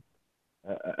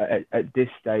at this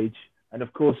stage. And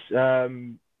of course,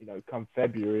 come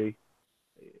February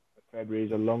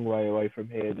is a long way away from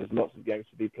here. There's lots of games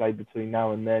to be played between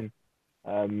now and then.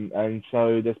 And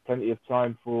so there's plenty of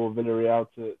time for Villarreal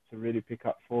to really pick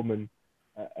up form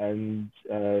and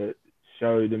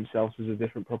show themselves as a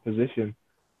different proposition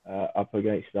up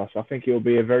against us. I think it will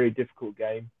be a very difficult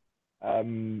game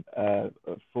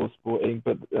for Sporting,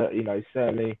 but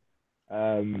certainly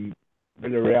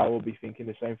Villarreal will be thinking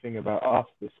the same thing about us.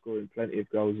 They're scoring plenty of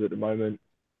goals at the moment.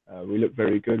 We look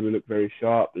very good. We look very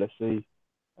sharp. Let's see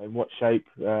in what shape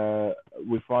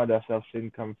we find ourselves in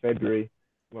come February.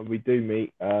 when we do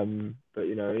meet. But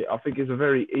I think it's a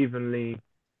very evenly.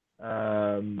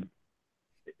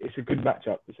 It's a good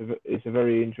matchup. It's a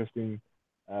very interesting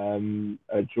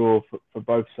draw for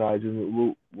both sides,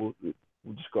 and we'll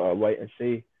just gotta wait and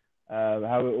see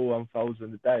how it all unfolds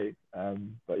in the day.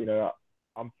 But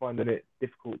I'm finding it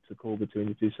difficult to call between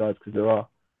the two sides because there are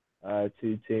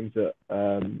two teams that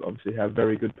obviously have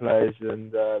very good players,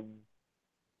 and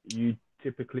you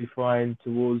typically find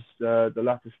towards the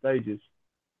latter stages.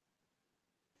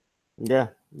 Yeah,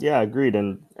 agreed.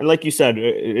 And like you said,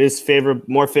 it is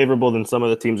more favorable than some of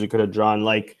the teams we could have drawn,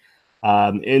 like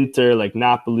Inter, like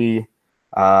Napoli,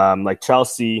 like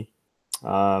Chelsea.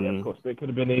 Yeah, of course, but it could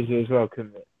have been easier as well,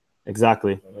 couldn't it?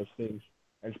 Exactly. Those teams.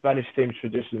 And Spanish teams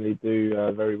traditionally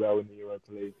do very well in the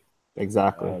Europa League.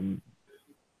 Exactly.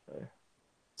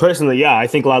 Personally, yeah, I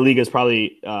think La Liga is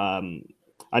probably.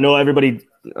 I know everybody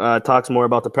talks more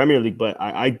about the Premier League, but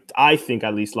I think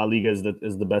at least La Liga is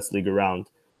the best league around.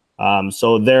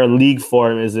 So their league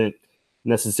form isn't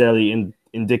necessarily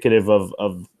indicative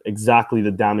of exactly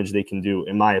the damage they can do,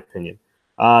 in my opinion.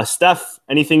 Steph,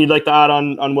 anything you'd like to add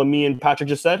on what me and Patrick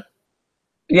just said?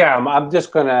 Yeah, I'm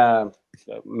just gonna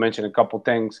mention a couple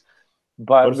things,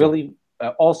 but really,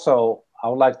 also I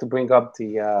would like to bring up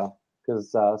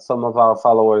because some of our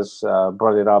followers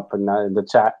brought it up in the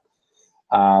chat,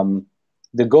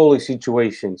 the goalie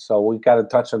situation. So we got to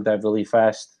touch on that really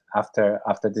fast after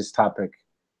this topic.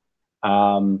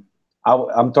 I'm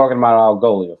talking about our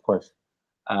goalie, of course.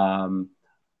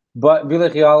 But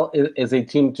Villarreal is a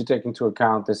team to take into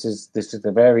account. This is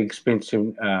a very experienced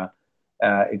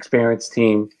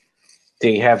team.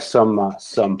 They have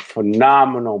some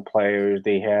phenomenal players.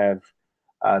 They have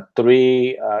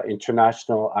 3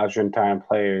 international Argentine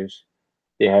players.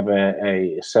 They have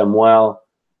a Samuel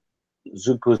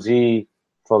Zukuzi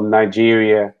from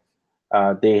Nigeria.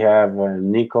 They have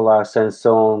Nicolas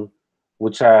Sanson,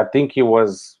 which I think he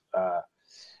was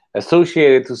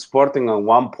associated to Sporting at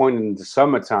one point in the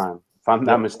summertime, if I'm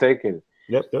not mistaken.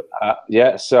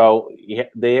 Yep. So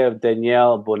they have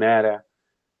Daniel Bonera.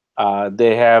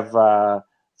 They have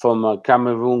from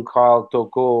Cameroon, Carl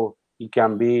Toko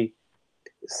Ikambi.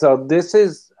 So this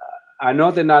is, I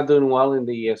know they're not doing well in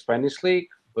the Spanish league,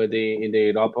 but in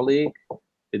the Europa League,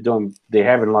 they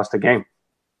haven't lost a game.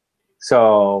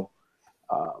 So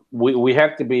we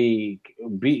have to be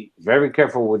very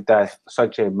careful with that,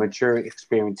 such a mature,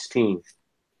 experienced team.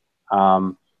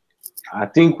 I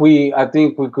think we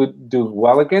could do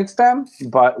well against them,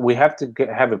 but we have to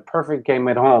have a perfect game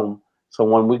at home. So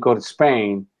when we go to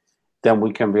Spain, then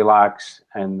we can relax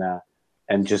and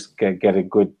just get a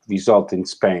good result in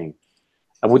Spain.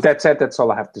 And with that said, that's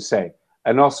all I have to say.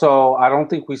 And also, I don't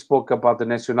think we spoke about the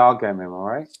Nacional game, am I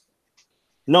right?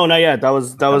 No, not yet. That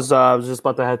was I was just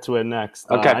about to head to it next.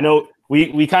 Okay. I know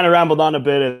we kind of rambled on a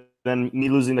bit, and then me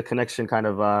losing the connection kind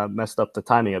of messed up the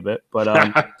timing a bit. But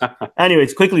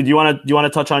anyways, quickly, do you want to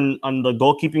touch on the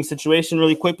goalkeeping situation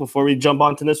really quick before we jump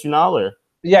on to Nacional? Or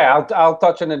yeah, I'll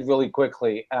touch on it really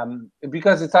quickly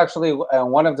because it's actually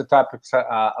one of the topics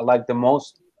I like the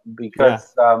most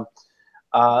because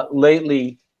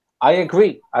lately I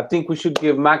agree. I think we should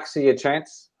give Maxi a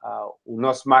chance.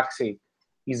 Unos Maxi.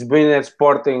 He's been at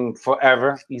Sporting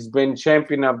forever. He's been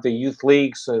champion of the youth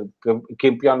leagues,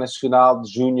 Campeón Nacional,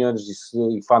 juniors,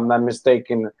 if I'm not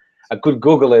mistaken. I could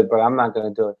Google it, but I'm not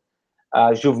going to do it.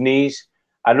 Juvenis.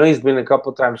 I know he's been a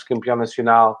couple times Campeón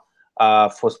Nacional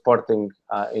for Sporting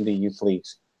in the youth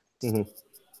leagues. Mm-hmm.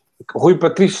 Rui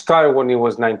Patricio started when he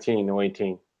was 19 or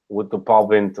 18 with the Paul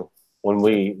Bento, when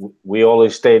we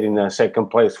always stayed in second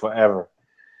place forever.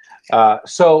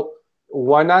 So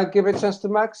why not give a chance to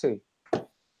Maxi?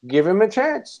 Give him a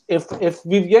chance. If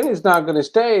Vivian is not going to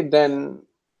stay, then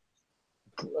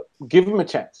give him a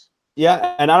chance.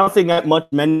 Yeah, and I don't think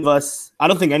many of us. I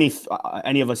don't think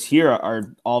any of us here are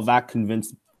all that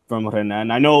convinced from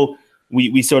Renan. I know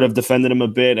we sort of defended him a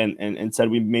bit and said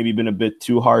we've maybe been a bit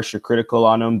too harsh or critical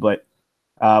on him. But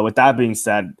with that being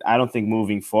said, I don't think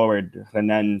moving forward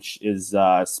Renan is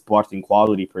Sporting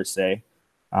quality per se.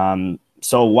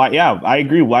 So why? Yeah, I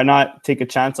agree. Why not take a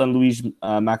chance on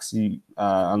Maximiano?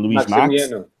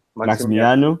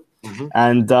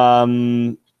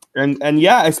 Mm-hmm. And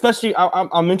yeah, especially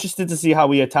I'm interested to see how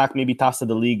we attack maybe Taça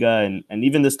da Liga and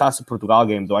even this Taça Portugal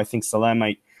game. Though I think Salem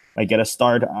might get a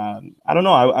start. I don't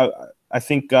know. I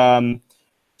think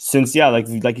since like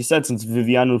you said, since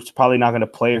Viviano's probably not going to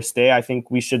play or stay, I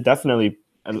think we should definitely,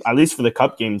 at least for the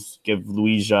cup games, give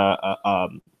Luis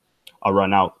a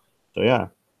run out. So yeah.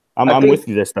 I'm with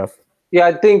you there, Steph. Yeah,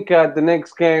 I think the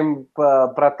next game,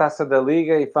 Taça da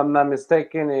Liga, if I'm not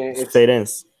mistaken, it's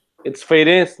It's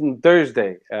Feirense on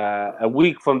Thursday, a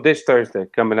week from this Thursday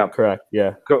coming up. Correct.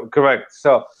 Yeah. Correct.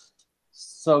 So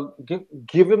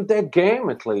give him that game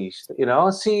at least.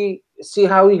 See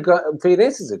how he got.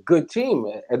 Feirense is a good team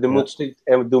at the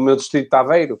Milton Street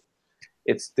Taveiro.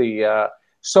 It's the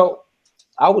so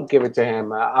I would give it to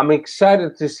him. I'm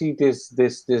excited to see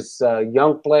this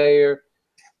young player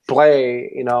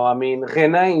play. I mean,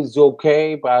 Renan is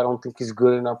okay, but I don't think he's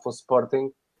good enough for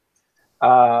Sporting.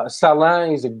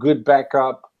 Salah is a good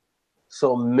backup.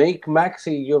 So make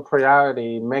Maxi your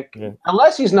priority.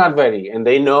 Unless he's not ready, and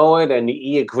they know it, and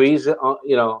he agrees. At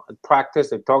practice,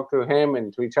 they talk to him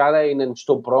and to each other, and then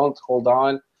estou pronto, hold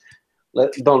on,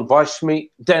 don't rush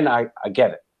me. Then I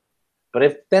get it. But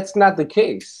if that's not the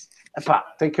case,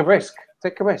 take a risk.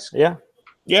 Take a risk. Yeah,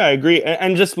 I agree.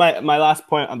 And just my last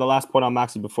point on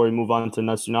Maxi before we move on to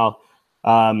Nacional.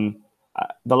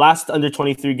 The last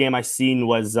under-23 game I seen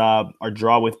was our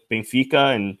draw with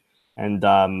Benfica, and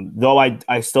though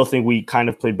I still think we kind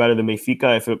of played better than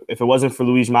Benfica, if it wasn't for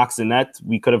Luis Maxinet,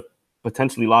 we could have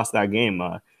potentially lost that game.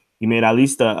 He made at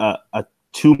least a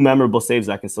two memorable saves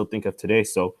I can still think of today.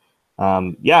 So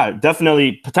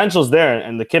definitely potential's there,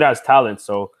 and the kid has talent.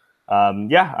 So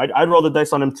I'd roll the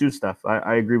dice on him too, Steph.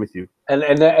 I agree with you.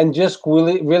 And just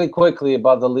really quickly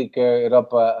about the League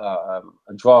Europa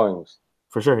drawings.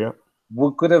 For sure, yeah. We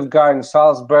could have gotten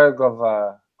Salzburg of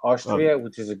Austria,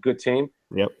 which is a good team.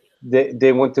 Yep.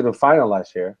 They went to the final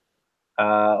last year,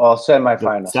 or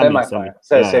semi-final. Semi.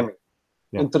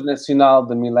 Yeah. Internacional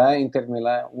de Milan, Inter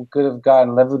Milan. We could have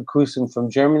gotten Leverkusen from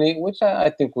Germany, which I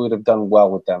think we would have done well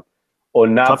with them. Or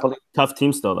Napoli. Tough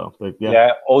team still, though. But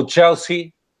or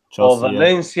Chelsea, or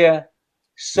Valencia,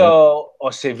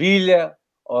 or Sevilla,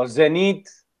 or Zenit.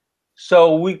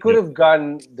 So we could have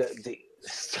gotten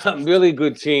some really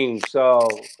good teams. So,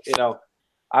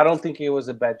 I don't think it was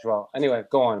a bad draw. Anyway,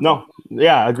 go on. No,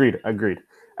 yeah, agreed.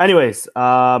 Anyways,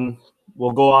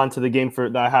 we'll go on to the game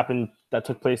that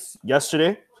took place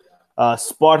yesterday.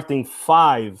 Sporting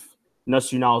 5,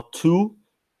 Nacional 2.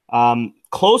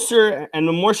 Closer and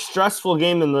a more stressful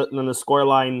game than the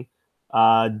scoreline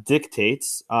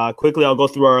dictates. Quickly, I'll go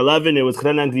through our 11. It was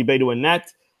Renan Ribeiro in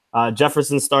net.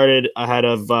 Jefferson started ahead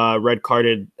of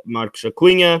red-carded Marcos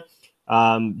Acunha.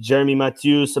 Jeremy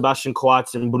Mathieu, Sebastian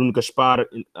Coates, and Bruno Gaspar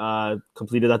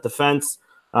completed that defense.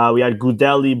 We had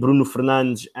Goudelli, Bruno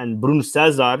Fernandes, and Bruno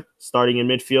Cesar starting in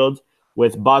midfield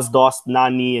with Bas Dost,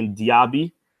 Nani, and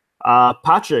Diaby.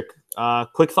 Patrick,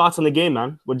 quick thoughts on the game,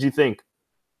 man. What did you think?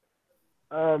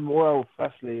 Well,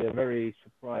 firstly, I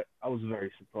was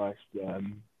very surprised to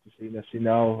see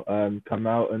Nacional come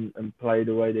out and play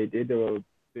the way they did. They were a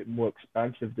bit more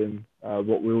expansive than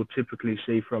what we will typically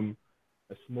see from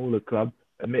a smaller club.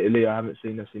 Admittedly, I haven't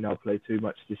seen Nacional play too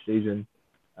much this season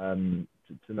to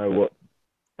know what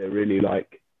they're really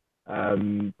like.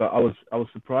 But I was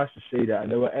surprised to see that,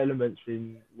 and there were elements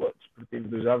in what Sporting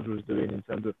dos Aves was doing in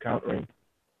terms of countering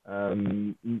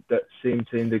that seemed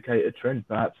to indicate a trend.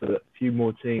 Perhaps a few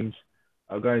more teams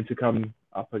are going to come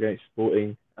up against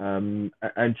Sporting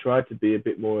and try to be a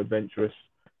bit more adventurous,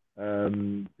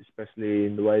 especially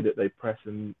in the way that they press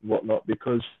and whatnot,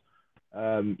 because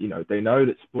they know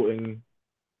that Sporting,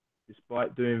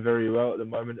 despite doing very well at the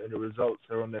moment and the results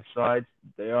are on their side,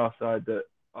 they are a side that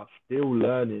are still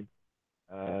learning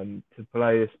to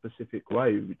play a specific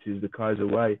way, which is the Kaiser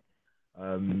way.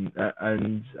 And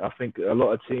I think a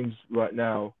lot of teams right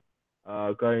now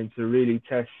are going to really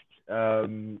test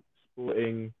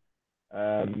Sporting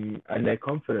and their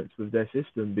confidence with their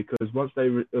system, because once they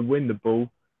win the ball,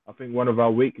 I think one of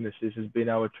our weaknesses has been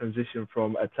our transition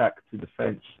from attack to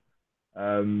defence.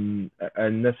 And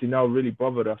Nacional really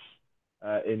bothered us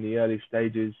in the early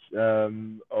stages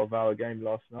of our game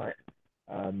last night.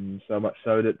 So much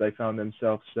so that they found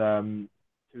themselves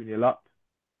 2-0 up.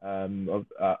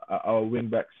 Our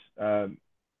wing-backs have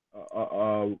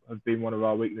been one of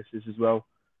our weaknesses as well.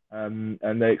 And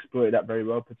they exploited that very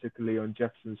well, particularly on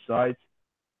Jefferson's side.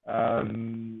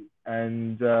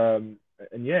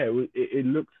 It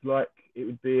looks like it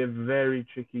would be a very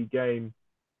tricky game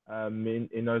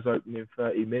in those opening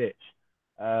 30 minutes.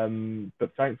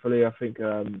 But thankfully, I think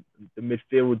the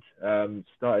midfield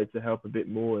started to help a bit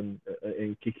more and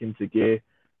kick into gear.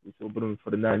 We saw Bruno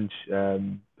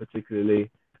Fernandes particularly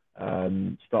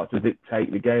start to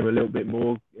dictate the game a little bit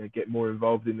more, get more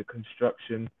involved in the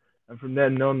construction. And from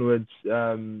then onwards,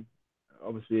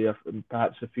 obviously,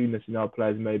 perhaps a few Nacional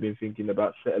players may have been thinking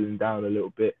about settling down a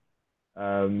little bit.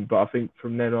 But I think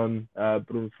from then on,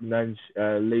 Bruno Fernandes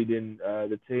leading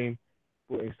the team,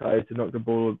 Sporting started to knock the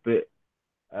ball a bit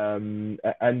and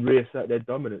reassert their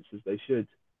dominance as they should.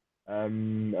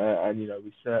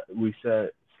 We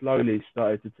slowly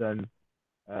started to turn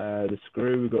the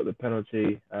screw. We got the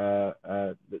penalty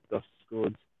that Dust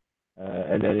scored,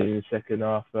 and then in the second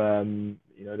half,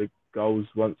 the goals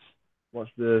once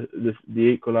the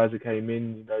equaliser came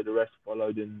in, the rest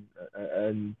followed, and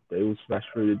they all smashed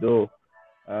through the door.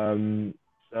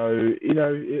 So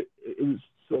it was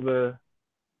sort of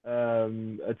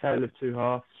a tale of two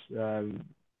halves, and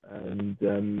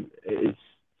it's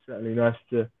certainly nice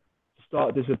to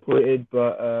start disappointed,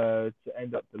 but to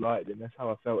end up delighted, and that's how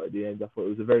I felt at the end. I thought it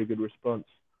was a very good response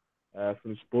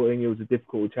from Sporting. It was a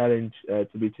difficult challenge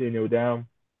to be 2-0 down,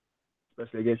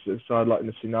 especially against a side like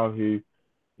Nacional, who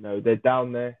they're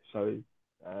down there, so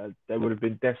they would have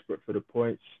been desperate for the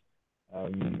points,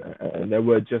 and they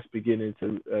were just beginning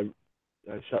to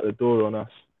shut the door on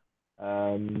us.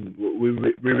 We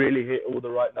really hit all the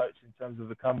right notes in terms of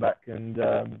the comeback, and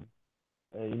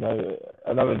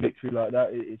another victory like that,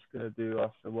 it's going to do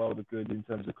us a world of good in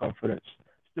terms of confidence.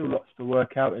 Still lots to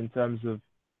work out in terms of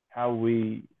how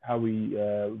we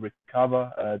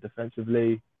recover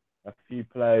defensively. A few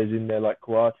players in there like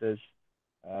Coates,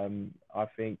 I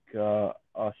think are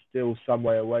still some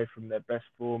way away from their best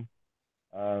form.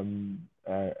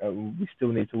 We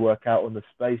still need to work out on the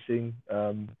spacing,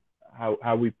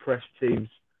 how we press teams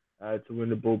to win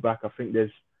the ball back. I think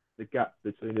there's the gap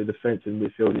between the defence and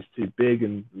midfield is too big,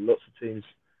 and lots of teams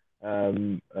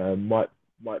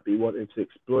might be wanting to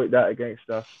exploit that against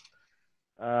us.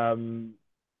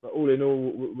 But all in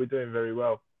all, we're doing very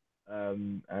well.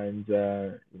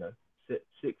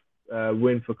 Sixth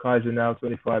win for Kaiser now,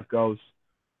 25 goals.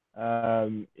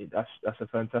 That's a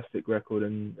fantastic record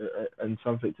and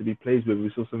something to be pleased with.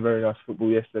 We saw some very nice football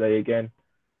yesterday again.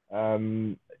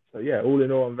 So yeah, all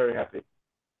in all, I'm very happy.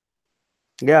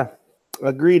 Yeah,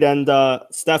 agreed. And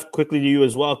Steph, quickly to you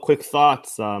as well. Quick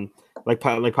thoughts. Like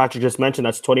Patrick just mentioned,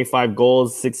 that's 25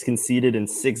 goals, 6 conceded in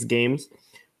 6 games.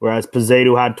 Whereas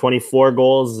Peseiro had 24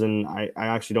 goals, and I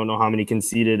actually don't know how many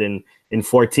conceded in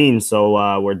 14.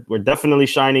 So we're definitely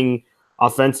shining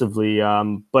offensively.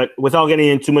 But without getting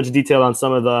into too much detail on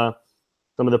some of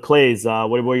the plays,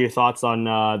 what were your thoughts on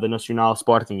the Nacional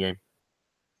Sporting game?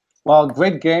 Well,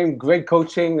 great game, great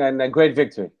coaching, and a great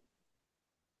victory.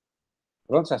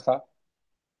 Pronto, já está.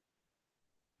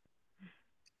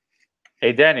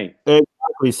 Hey, Danny.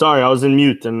 Exactly. Sorry, I was in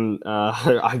mute and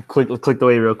I clicked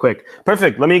away real quick.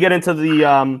 Perfect. Let me get into the.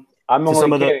 I'm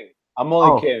only kidding. I'm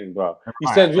only kidding, bro.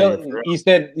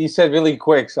 You said really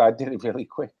quick, so I did it really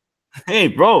quick. Hey,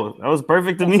 bro, that was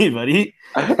perfect to me, buddy.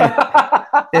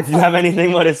 If you have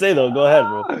anything more to say, though, go ahead,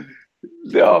 bro.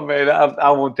 No, man, I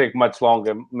won't take much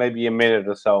longer. Maybe a minute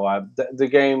or so. The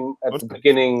game at the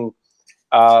beginning,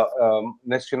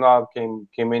 Nacional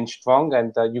came in strong,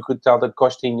 and you could tell that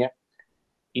Costinha,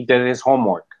 he did his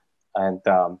homework, and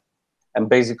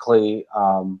basically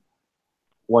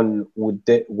when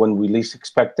we least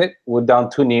expected, we're down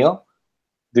 2-0.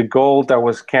 The goal that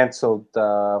was canceled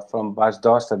from Bas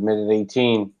Dost at minute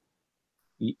 18.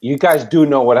 You guys do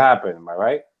know what happened, am I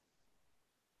right?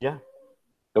 Yeah.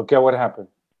 Okay, what happened?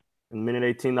 In minute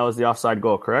 18, that was the offside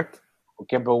goal, correct?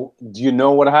 Okay, but do you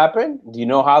know what happened? Do you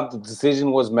know how the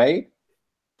decision was made?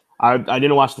 I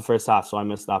didn't watch the first half, so I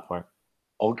missed that part.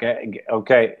 Okay.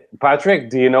 Patrick,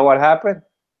 do you know what happened?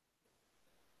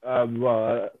 We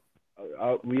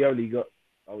only got.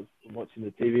 I was watching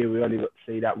the TV. We only got to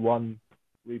see that one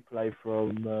replay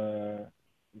from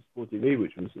Sport TV,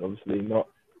 which was obviously not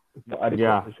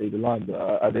adequate to see the line.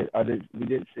 But I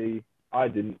didn't see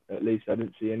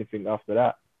anything after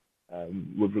that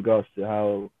with regards to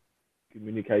how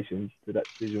communications to that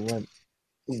decision went.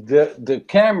 The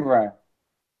camera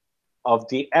of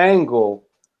the angle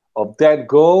of that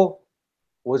goal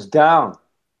was down.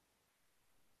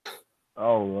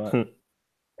 Oh, right.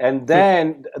 And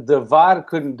then the VAR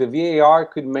the VAR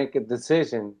couldn't make a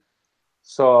decision.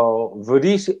 So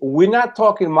we're not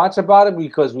talking much about it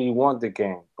because we won the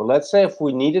game. But let's say if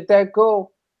we needed that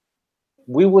goal,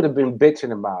 we would have been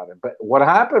bitching about it. But what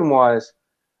happened was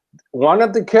one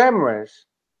of the cameras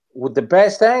with the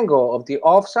best angle of the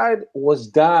offside was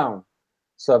down.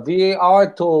 So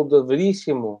VAR told the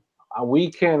Verissimo,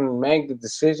 we can make the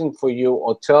decision for you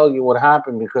or tell you what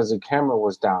happened because the camera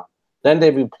was down. Then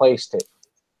they replaced it.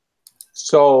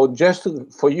 So just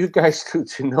for you guys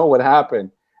to know what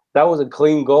happened, that was a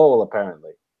clean goal,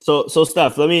 apparently. So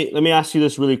Steph, let me ask you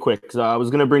this really quick because I was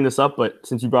gonna bring this up, but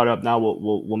since you brought it up now,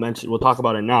 we'll talk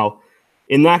about it now.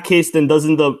 In that case, then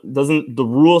doesn't the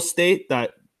rule state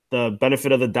that the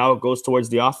benefit of the doubt goes towards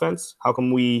the offense? How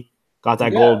come we got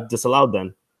that goal disallowed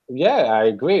then? Yeah, I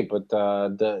agree, but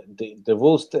the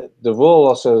rule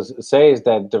also says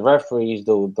that the referee is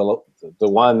the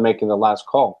one making the last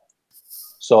call.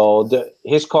 So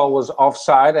his call was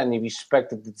offside, and he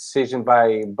respected the decision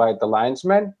by the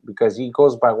linesman because he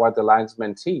goes by what the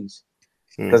linesman sees.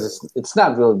 Because it's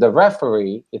not really the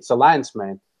referee; it's the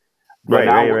linesman. But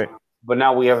Right. But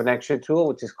now we have an extra tool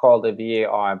which is called the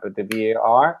VAR. But the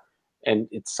VAR, and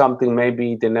it's something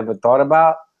maybe they never thought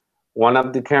about. One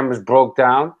of the cameras broke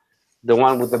down, the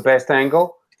one with the best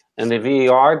angle, and the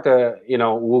VAR,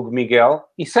 Hugo Miguel,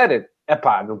 he said it.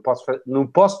 Epá, não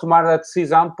posso tomar a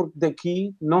decisão porque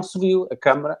daqui não se viu a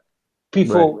câmera.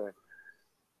 People, right.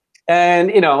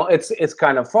 And it's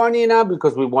kind of funny now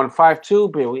because we won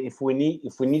 5-2. But if we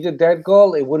needed that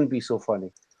goal, it wouldn't be so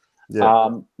funny.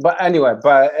 Yeah. But anyway,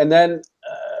 and then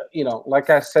like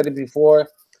I said it before,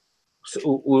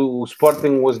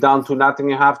 Sporting was down to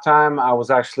nothing at halftime. I was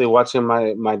actually watching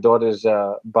my daughter's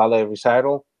ballet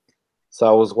recital, so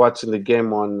I was watching the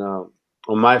game on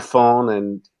my phone,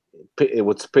 and it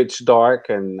was pitch dark,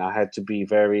 and I had to be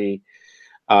very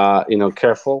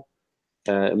careful,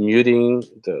 muting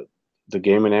the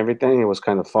game and everything. It was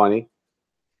kind of funny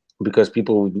because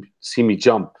people would see me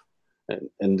jump.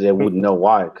 And they wouldn't know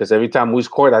why, because every time we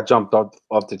scored, I jumped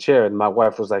off the chair, and my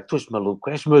wife was like, "Tush maluco,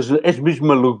 és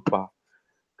maluco, pa,"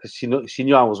 because she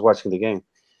knew I was watching the game.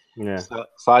 Yeah.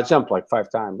 So I jumped like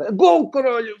 5 times. Go,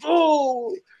 caralho,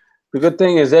 go! The good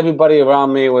thing is everybody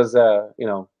around me was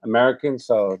American,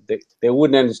 so they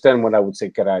wouldn't understand when I would say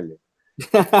caralho.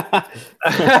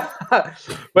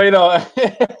 But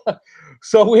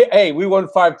so we won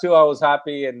 5-2. I was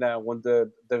happy, and when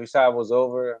the recital was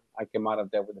over, I came out of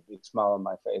there with a big smile on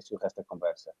my face. You have to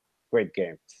converse. Great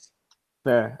game.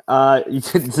 Fair.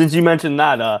 Since you mentioned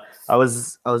that, I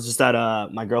was just at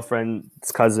my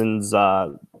girlfriend's cousin's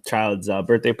child's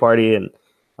birthday party, and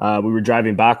we were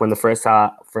driving back when the first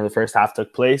half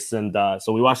took place, and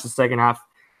so we watched the second half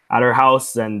at her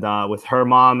house and with her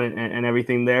mom and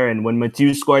everything there. And when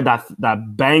Mathieu scored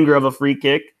that banger of a free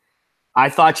kick, I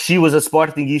thought she was a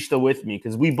Sportingista with me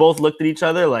because we both looked at each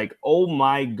other like, oh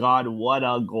my God, what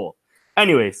a goal.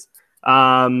 Anyways,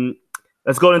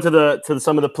 let's go into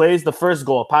some of the plays. The first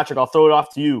goal, Patrick, I'll throw it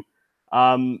off to you.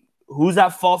 Who's at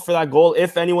fault for that goal,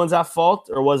 if anyone's at fault,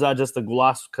 or was that just a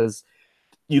glass? Because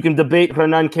you can debate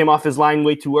Hernan came off his line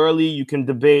way too early. You can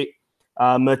debate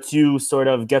Mathieu sort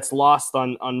of gets lost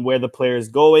on where the player is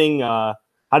going. How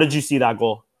did you see that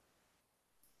goal?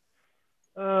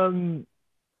 I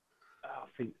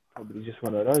think probably just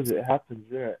one of those. It happens,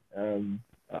 yeah.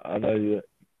 I know that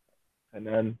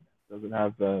Hernan doesn't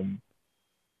have the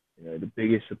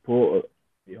biggest support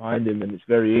behind him, and it's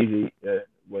very easy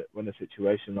when a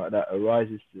situation like that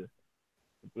arises to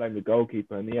blame the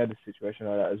goalkeeper, and he had a situation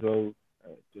like that as well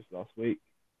just last week.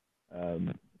 So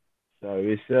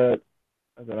it's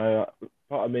I don't know.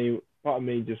 Part of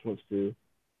me just wants to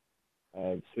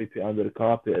sweep it under the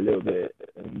carpet a little bit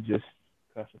and just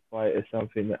classify it as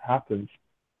something that happens.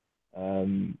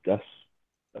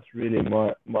 That's really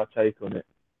my take on it.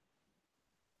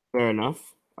 Fair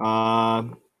enough.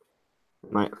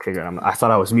 Okay, good. I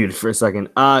thought I was muted for a second.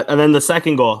 And then the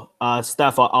second goal,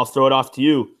 Steph, I'll throw it off to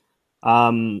you.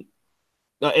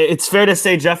 It's fair to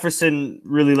say Jefferson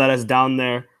really let us down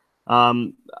there.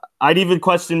 I'd even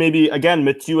question maybe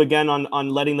Mathieu on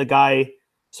letting the guy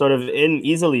sort of in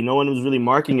easily. No one was really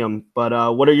marking him. But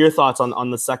what are your thoughts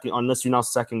on this second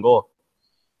goal?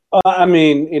 I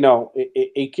mean,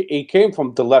 it came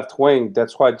from the left wing.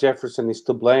 That's why Jefferson is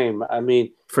to blame. I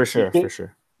mean, for sure.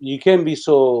 You can't be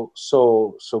so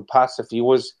passive. He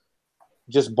was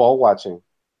just ball watching.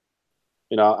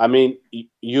 I mean,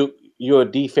 you're a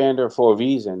defender for a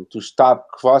reason, to stop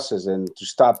crosses and to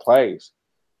stop plays,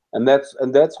 and that's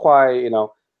why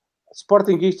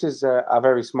Sportingistas are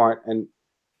very smart, and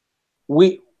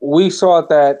we saw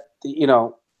that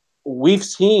we've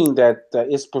seen that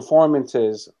his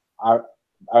performances are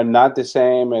not the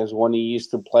same as when he used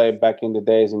to play back in the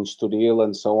days in Estoril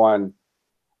and so on.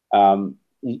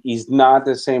 He's not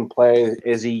the same player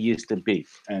as he used to be.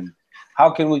 And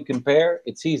how can we compare?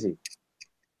 It's easy.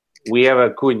 We have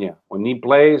Acuna. When he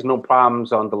plays, no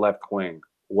problems on the left wing.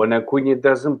 When Acuna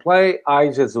doesn't play, ay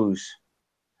Jesus.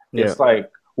 Yeah. It's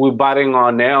like we're biting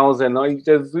our nails and ay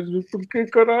Jesus.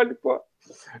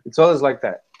 It's always like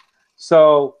that.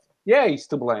 So yeah, he's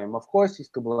to blame. Of course, he's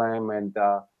to blame. And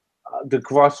the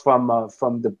cross from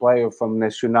the player from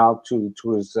Nacional to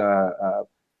his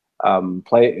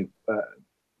play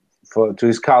to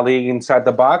his colleague inside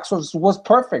the box was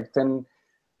perfect. And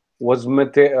was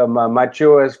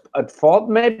Mathieu at fault?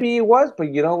 Maybe he was,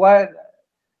 but you know what?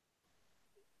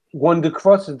 When the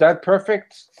cross is that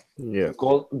perfect, yeah,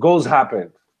 goals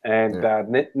happen. And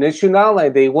Nacional,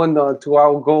 they won the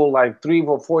 2-hour goal like 3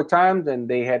 or 4 times, and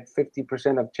they had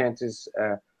 50% of chances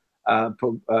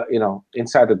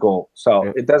inside the goal. So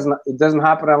Yeah. it doesn't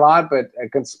happen a lot, but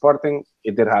against Sporting,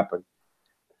 it did happen.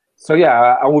 So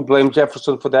yeah, I would blame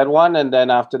Jefferson for that one, and then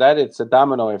after that, it's a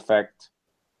domino effect.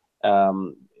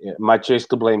 Mathieu is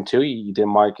to blame too. He didn't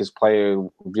mark his player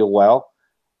real well,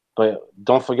 but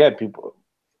don't forget people.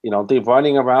 They're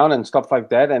running around and stuff like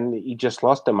that, and he just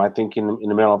lost them. I think in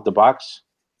the middle of the box.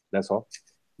 That's all.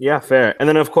 Yeah, fair. And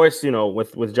then of course,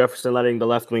 with Jefferson letting the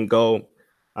left wing go,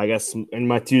 I guess in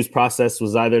Mathieu's process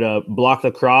was either to block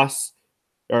the cross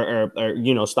or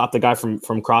stop the guy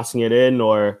from crossing it in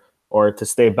or to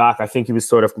stay back. I think he was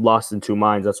sort of lost in two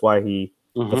minds. That's why the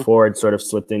forward sort of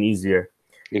slipped in easier.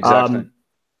 Exactly.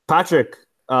 Patrick,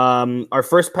 our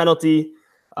first penalty,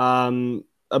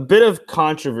 a bit of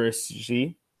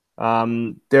controversy.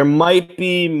 There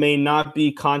may not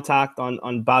be contact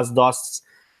on Bas Dost's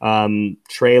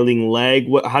trailing leg.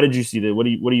 How did you see that? What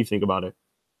do you think about it?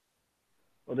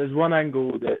 Well, there's one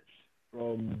angle that's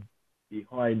from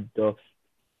behind Dost.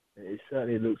 It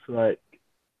certainly looks like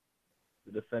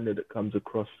the defender that comes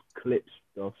across clips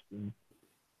Dost, and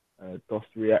Dost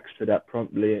reacts to that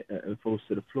promptly and falls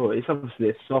to the floor. It's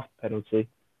obviously a soft penalty,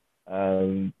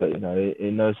 but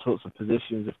in those sorts of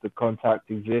positions, if the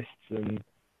contact exists and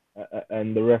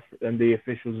the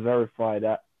officials verify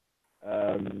that,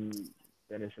 then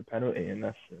it's a penalty, and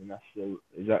that's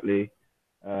exactly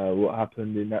what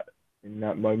happened in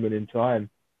that moment in time.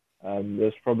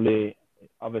 There's probably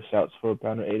other shouts for a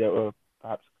penalty that were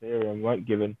perhaps clearer and weren't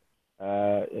given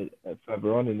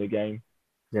further on in the game.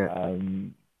 Yeah.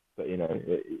 But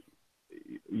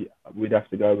we'd have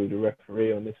to go with the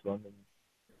referee on this one. And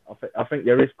I think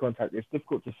there is contact. It's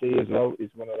difficult to see as well.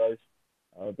 It's one of those.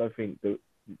 I don't think the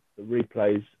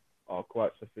replays are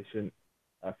quite sufficient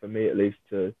for me, at least,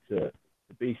 to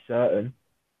be certain.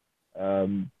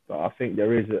 But I think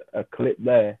there is a clip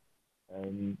there,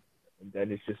 and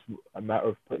then it's just a matter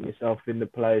of putting yourself in the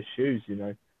player's shoes.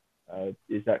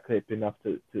 Is that clip enough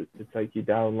to take you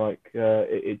down like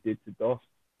it did to Dost?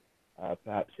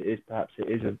 Perhaps it is, perhaps it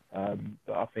isn't.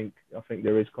 But I think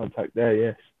there is contact there.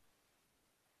 Yes.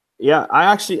 Yeah, I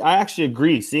actually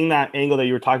agree. Seeing that angle that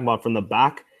you were talking about from the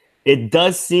back, it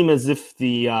does seem as if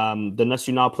the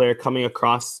Nacional player coming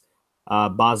across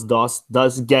Bas Dost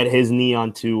does get his knee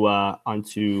onto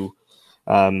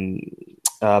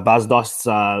Bas Dost's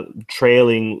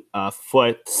trailing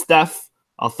foot. Steph,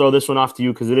 I'll throw this one off to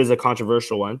you because it is a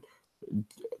controversial one.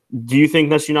 Do you think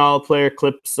Nacional player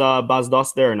clips Bas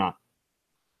Dost there or not?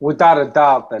 Without a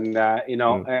doubt,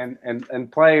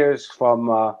 and players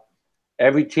from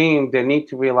every team, they need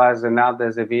to realize that now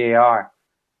there's a VAR.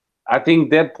 I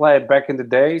think that player back in the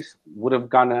days would have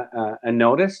gone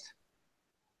unnoticed,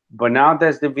 but now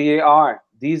there's the VAR.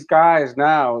 These guys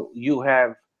now,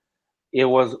 it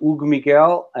was Hugo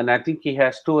Miguel, and I think he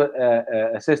has two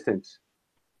assistants.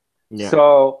 Yeah.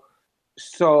 So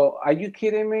are you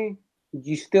kidding me?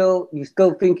 You still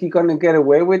think you're gonna get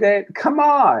away with it? Come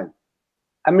on!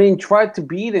 I mean, try to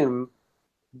beat him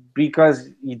because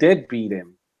you did beat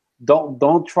him.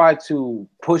 Don't try to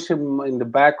push him in the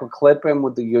back or clip him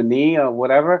with your knee or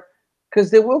whatever,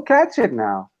 because they will catch it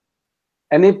now.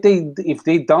 And if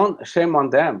they don't, shame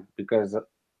on them, because a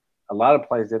lot of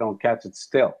players, they don't catch it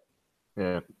still.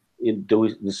 Yeah. In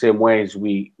the same way as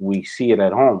we see it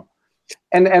at home.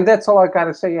 And that's all I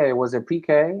gotta say. Yeah, it was a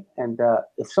PK. And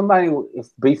if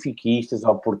benfiquistas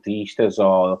or portistas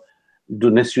or do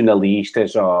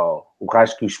nacionalistas or o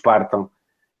resto que os partam,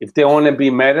 if they want to be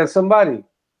mad at somebody,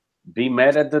 be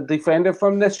mad at the defender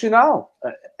from Nacional.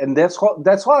 And that's all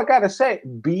I gotta say.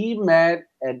 Be mad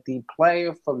at the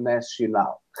player from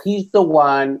Nacional. He's the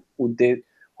one who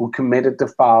committed the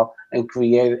foul and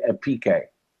created a PK.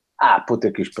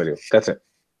 Puta que pariu. That's it.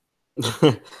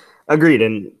 Agreed.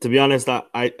 And to be honest,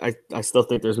 I still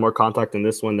think there's more contact in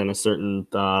this one than a certain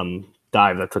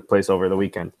dive that took place over the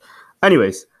weekend.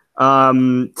 Anyways,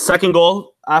 second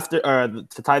goal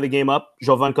to tie the game up,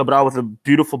 Jovan Cabral with a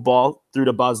beautiful ball through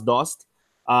to Bas Dost.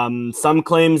 Some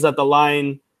claims that the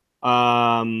line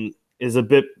is a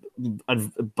bit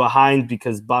behind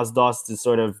because Bas Dost is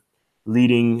sort of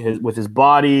leading with his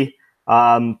body.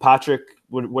 Patrick,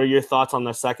 what are your thoughts on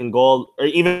the second goal? Or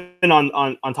even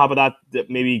on top of that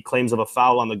maybe claims of a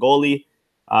foul on the goalie.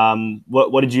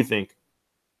 What did you think?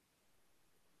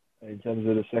 In terms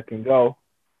of the second goal?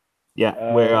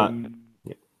 Yeah, Well,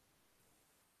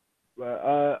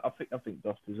 I think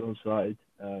Dost is onside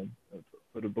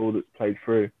for the ball that's played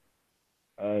through,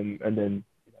 and then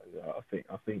I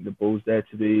think the ball's there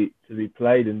to be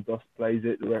played, and Dost plays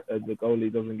it. The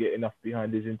goalie doesn't get enough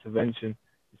behind his intervention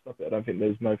to stop it. I don't think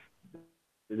there's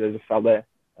a foul there.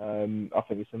 I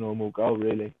think it's a normal goal,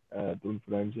 really. Bruno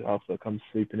Fernandes after comes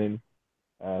sweeping in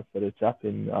for the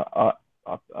tapping. I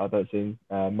don't see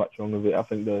much wrong with it. I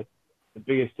think the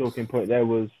biggest talking point there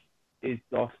was is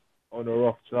Dost on or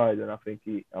offside, and I think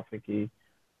he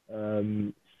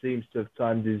seems to have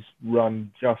timed his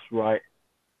run just right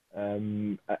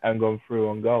and gone through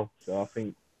on goal. So I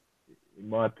think, in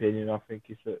my opinion, I think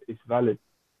it's valid.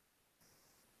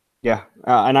 Yeah,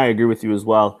 and I agree with you as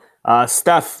well.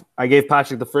 Steph, I gave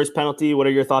Patrick the first penalty. What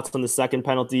are your thoughts on the second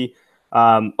penalty?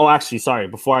 Actually, sorry.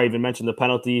 Before I even mention the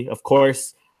penalty, of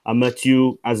course,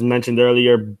 Mathieu, as mentioned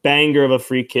earlier, banger of a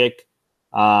free kick.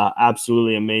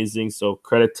 Absolutely amazing. So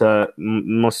credit to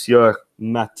Monsieur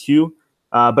Mathieu.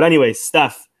 But anyway,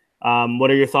 Steph, what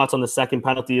are your thoughts on the second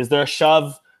penalty? Is there a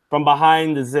shove from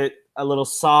behind? Is it a little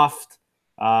soft?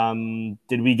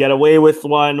 Did we get away with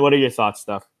one? What are your thoughts,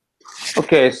 Steph?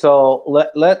 Okay, so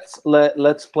let's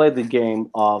play the game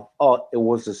of it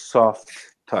was a soft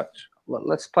touch.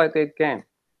 Let's play that game.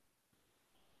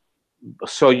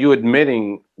 So you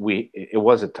admitting it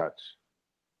was a touch?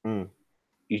 Mm.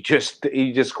 You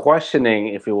just questioning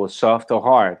if it was soft or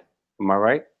hard. Am I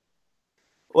right?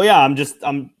 Well, yeah,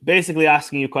 I'm basically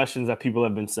asking you questions that people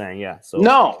have been saying. Yeah. So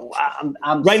no, I'm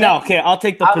right saying, now. Okay, I'll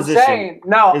take the I'm position. saying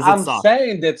no. Is it I'm soft?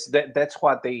 saying that's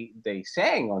what they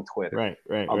saying on Twitter.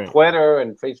 Right. On Twitter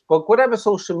and Facebook, whatever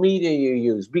social media you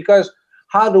use. Because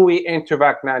how do we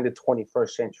interact now in the 21st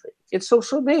century? It's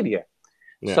social media.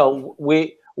 Yeah. So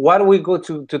why do we go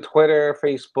to Twitter,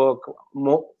 Facebook?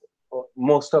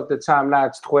 Most of the time now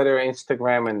it's Twitter,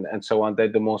 Instagram, and so on. They're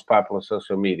the most popular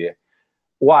social media.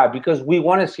 Why? Because we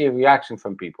want to see a reaction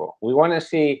from people. We want to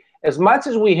see, as much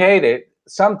as we hate it,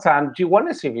 sometimes you want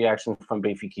to see reaction from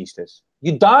benfiquistas.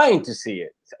 You're dying to see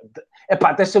it.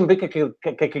 Epá, deixa-me ver que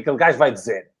aquele gajo vai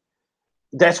dizer.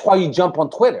 That's why you jump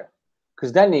on Twitter,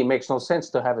 because then it makes no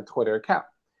sense to have a Twitter account.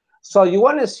 So you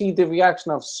want to see the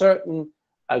reaction of certain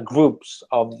groups,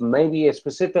 of maybe a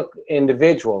specific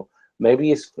individual,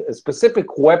 maybe a specific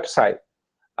website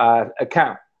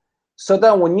account. So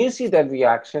then when you see that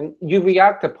reaction, you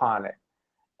react upon it.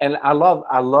 And I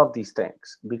love these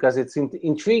things because it's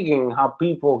intriguing how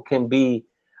people can be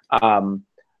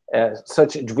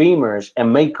such dreamers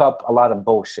and make up a lot of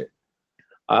bullshit.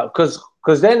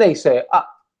 Because then they say,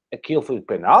 aquilo foi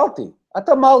penalti,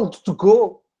 até mal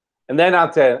tocou. And then I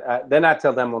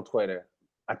tell them on Twitter,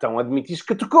 então admitiste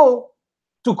que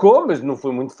tocou, mas não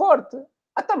foi muito forte.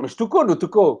 Mas tocou, não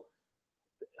tocou.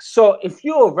 So if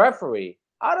you're a referee,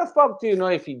 how the fuck do you know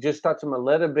if you just touch him a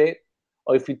little bit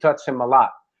or if you touch him a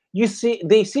lot?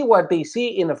 They see what they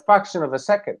see in a fraction of a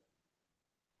second.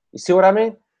 You see what I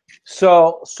mean?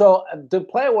 So the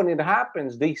player, when it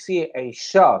happens, they see a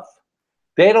shove.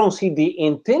 They don't see the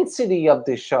intensity of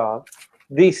the shove.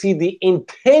 They see the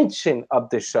intention of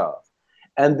the shove.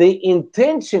 And the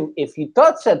intention, if you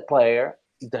touch that player,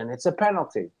 then it's a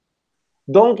penalty.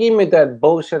 Don't give me that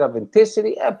bullshit of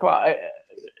intensity.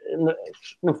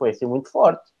 Não foi assim muito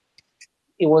forte.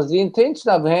 It was the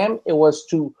intention of him. It was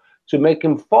to make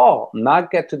him fall, not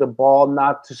get to the ball,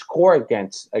 not to score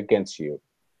against you.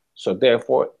 So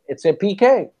therefore, it's a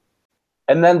PK.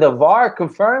 And then the VAR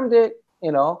confirmed it.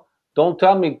 You know, don't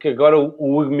tell me que agora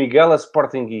o Miguel é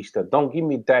Sportingista. Don't give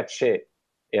me that shit.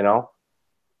 You know,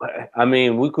 I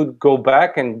mean, we could go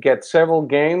back and get several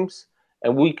games,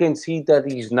 and we can see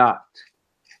that he's not.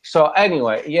 So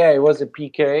anyway, yeah, it was a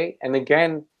PK. And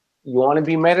again, you want to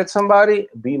be mad at somebody?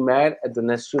 Be mad at the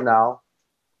Nacional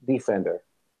defender.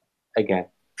 Again.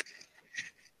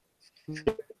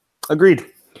 Agreed.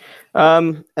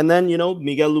 And then,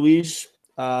 Miguel Luis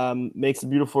makes a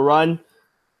beautiful run,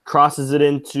 crosses it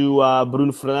into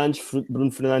Bruno Fernandes. Bruno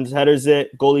Fernandes headers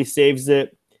it. Goalie saves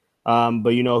it.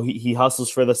 But, he hustles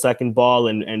for the second ball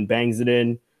and bangs it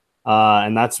in.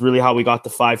 And that's really how we got the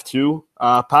 5-2.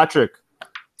 Patrick,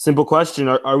 simple question.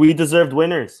 Are we deserved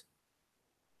winners?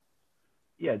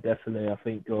 Yeah, definitely. I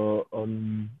think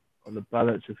on the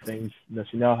balance of things,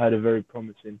 Nacional had a very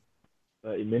promising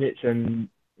 30 minutes, and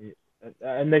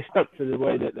they stuck to the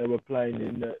way that they were playing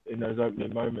in those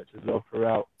opening moments as well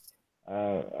throughout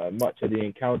much of the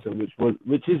encounter,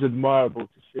 which is admirable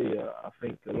to see. I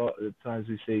think a lot of the times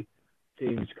we see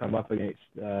teams come up against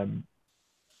a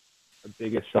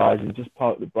bigger size and just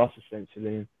park the bus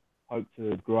essentially and hope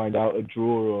to grind out a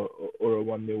draw or a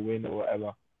 1-0 win or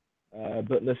whatever.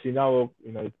 But Nacional,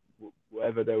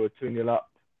 whatever they were 2-0 up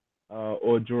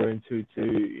or drawing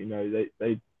 2-2,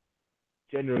 they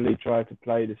generally try to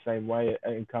play the same way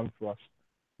and come for us,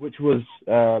 which was,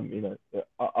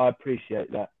 I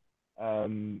appreciate that.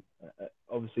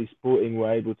 Obviously, Sporting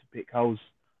were able to pick holes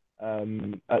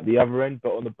at the other end,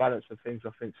 but on the balance of things, I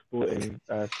think Sporting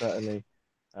certainly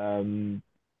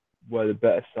were the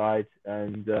better side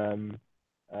and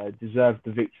deserved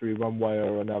the victory one way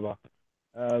or another.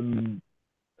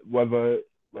 Whether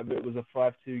it was a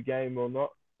 5-2 game or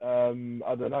not,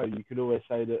 I don't know. You could always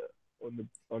say that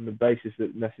on the basis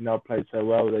that Nacional played so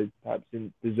well, they perhaps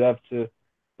didn't deserve to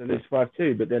lose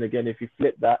 5-2. But then again, if you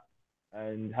flip that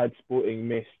and had Sporting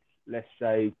missed, let's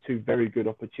say, 2 very good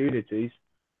opportunities,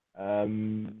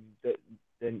 then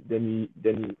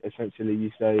essentially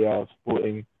you say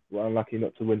Sporting were unlucky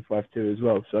not to win 5-2 as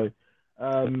well. So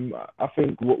I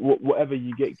think whatever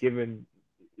you get given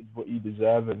is what you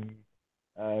deserve, and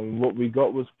what we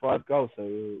got was 5 goals, so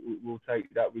we'll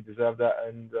take that. We deserve that,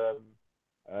 and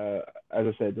as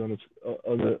I said, on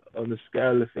the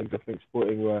scale of things, I think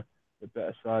Sporting were the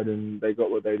better side, and they got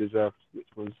what they deserved, which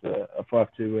was a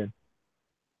 5-2 win.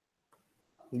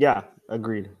 Yeah,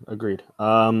 agreed.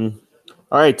 All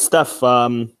right, Steph.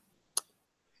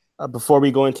 Before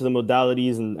we go into the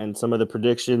modalities and some of the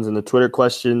predictions and the Twitter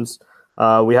questions,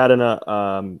 we had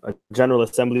a General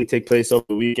Assembly take place over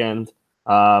the weekend.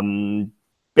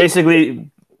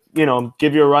 Basically,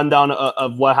 give you a rundown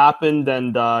of what happened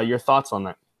and your thoughts on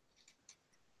that.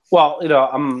 Well,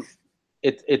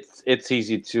 it's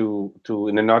easy to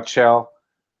in a nutshell.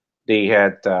 They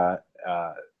had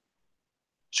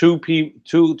two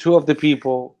of the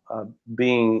people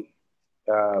being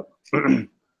the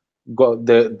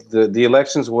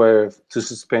elections were to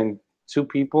suspend 2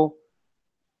 people,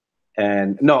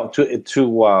 and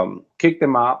to kick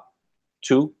them out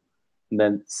 2, and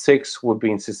then 6 were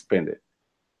being suspended.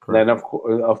 Correct. Then of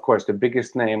course the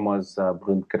biggest name was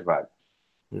Bruno Carvalho.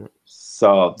 Yeah.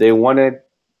 So they wanted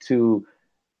to.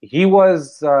 He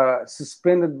was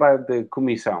suspended by the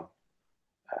Comissão,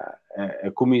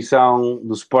 Comissão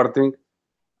do Sporting,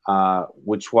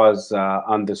 which was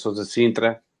under Sousa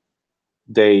Sintra.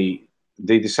 They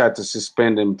decided to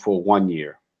suspend him for 1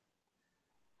 year,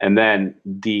 and then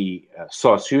the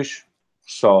sócios.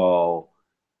 So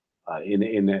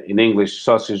in English,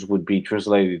 sócios would be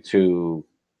translated to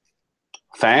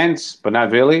fans, but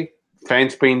not really.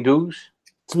 Fans paying dues.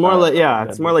 It's more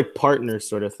it's more like partners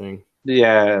sort of thing.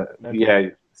 Yeah.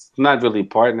 It's not really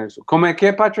partners. Como é que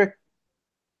é, Patrick?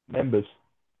 Members.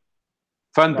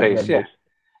 Fan base, yeah.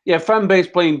 Yeah, fan base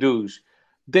playing dues.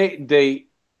 They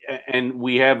and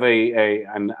we have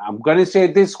and I'm going to say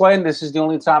it this way, and this is the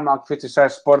only time I'll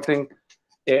criticize Sporting.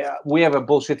 We have a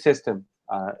bullshit system.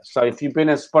 So if you've been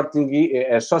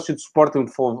associate Sporting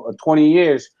for 20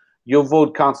 years, your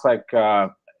vote counts like,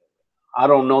 I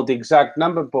don't know the exact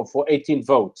number, but for 18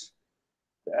 votes.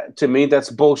 To me, that's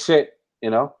bullshit,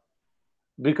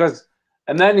 because,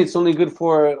 and then it's only good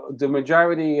for the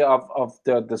majority of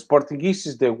the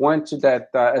Sportinguistas that went to that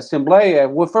Assembleia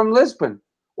were from Lisbon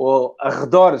or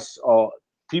arredores, or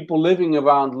people living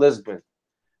around Lisbon.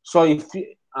 So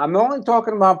I'm only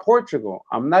talking about Portugal.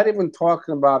 I'm not even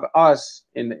talking about us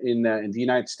in the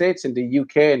United States, in the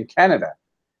UK and Canada,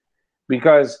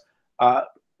 because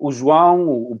o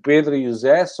João, o Pedro e o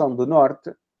Zé são do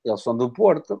Norte, eles são do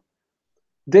Porto.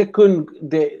 They couldn't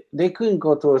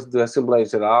go to the Assembleia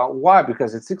Geral. Why?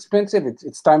 Because it's expensive.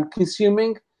 It's time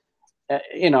consuming.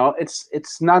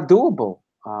 It's not doable.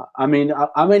 I mean,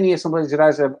 how many Assembleias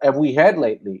Gerais have we had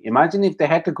lately? Imagine if they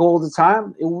had to go all the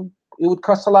time. It would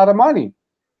cost a lot of money.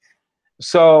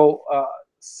 So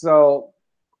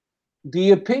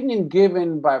the opinion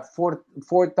given by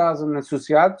 4,000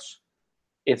 associados,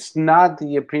 it's not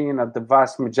the opinion of the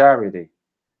vast majority.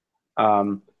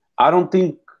 I don't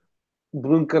think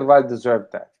Bruno Carvalho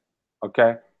deserved that.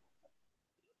 Okay,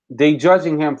 they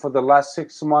judging him for the last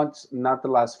 6 months, not the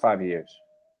last 5 years,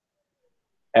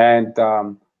 and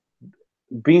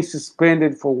being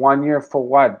suspended for 1 year for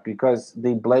what? Because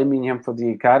they blaming him for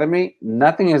the academy.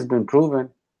 Nothing has been proven.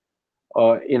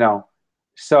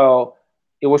 So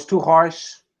it was too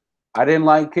harsh. I didn't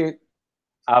like it.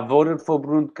 I voted for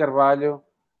Bruno Carvalho.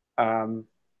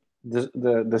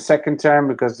 The second term,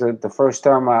 because the first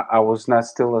term I was not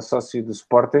still associated to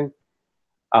Sporting,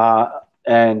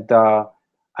 and I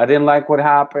didn't like what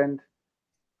happened.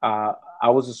 I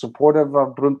was a supporter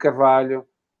of Bruno Carvalho,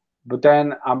 but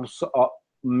then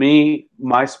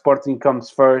my Sporting comes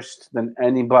first than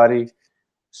anybody.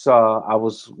 So I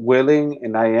was willing,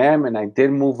 and I am, and I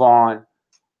did move on,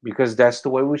 because that's the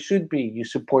way we should be. You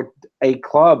support a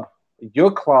club,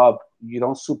 your club. You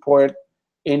don't support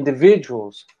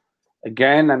individuals.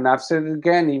 Again, and I've said it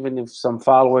again, even if some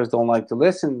followers don't like to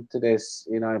listen to this,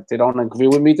 if they don't agree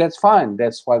with me, that's fine.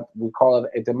 That's what we call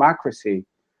it, a democracy.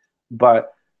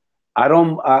 But I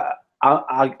don't.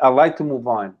 I like to move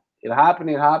on. It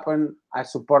happened. I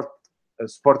support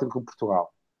Sporting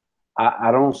Portugal.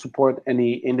 I don't support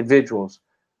any individuals.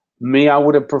 Me, I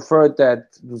would have preferred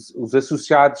that os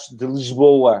associados de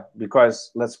Lisboa,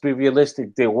 because let's be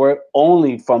realistic, they were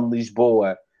only from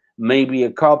Lisboa. Maybe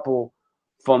a couple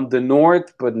from the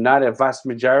north, but not a vast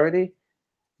majority.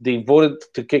 They voted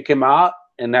to kick him out,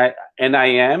 and I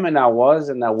was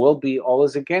and I will be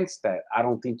always against that. I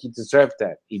don't think he deserved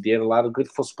that. He did a lot of good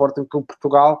for Sporting Clube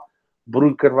Portugal.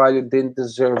 Bruno Carvalho didn't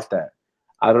deserve that.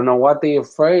 I don't know what they're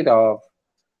afraid of.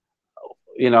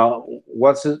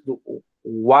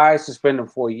 Why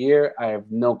suspended for a year? I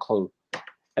have no clue.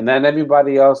 And then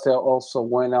everybody else that also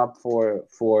went up for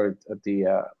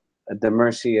the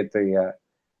mercy at the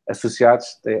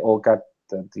associates, they all got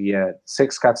the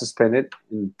 6 got suspended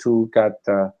and 2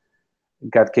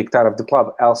 got kicked out of the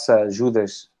club. Elsa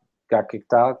Judas got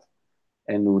kicked out,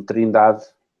 and Trindade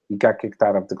got kicked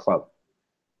out of the club,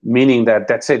 meaning that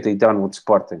that's it. They're done with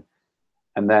Sporting,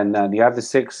 and then the other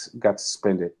 6 got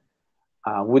suspended.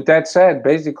 With that said,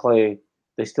 basically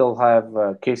they still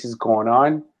have cases going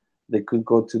on. They could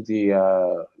go to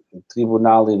the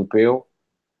Tribunal Europeu,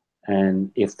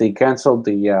 and if they cancel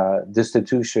the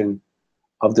destitution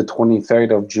of the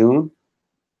 23rd of June,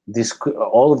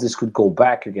 all of this could go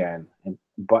back again.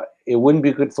 But it wouldn't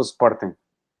be good for Sporting.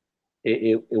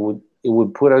 It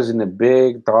would put us in a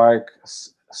big dark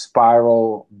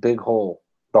spiral,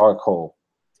 dark hole.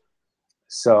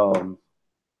 So,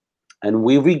 and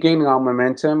we're regaining our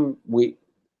momentum. We're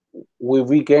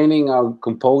regaining our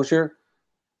composure.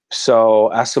 So,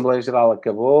 Assembleia Geral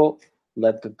acabou.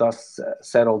 Let the dust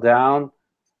settle down.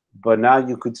 But now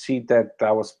you could see that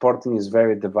our Sporting is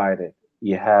very divided.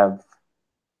 You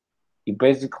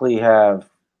basically have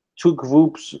 2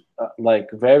 groups, like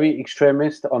very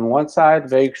extremist on one side,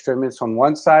 very extremist on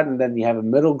one side, and then you have a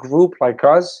middle group like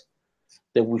us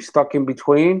that we're stuck in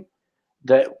between.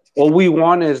 That all we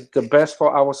want is the best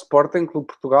for our Sporting Clube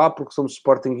Portugal, porque somos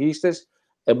Sportingistas,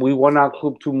 and we want our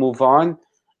club to move on,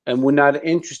 and we're not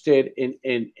interested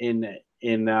in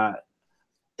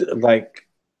like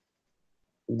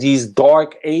these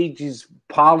dark ages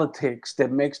politics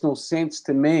that makes no sense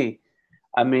to me.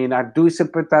 I mean, I do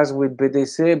sympathize with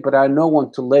BDC, but I know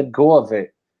when to let go of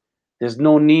it. There's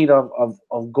no need of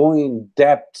going in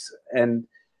depth, and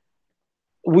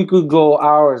we could go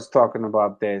hours talking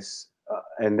about this,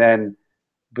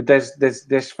 but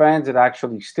there's fans that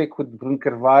actually stick with Bruno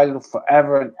Carvalho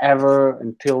forever and ever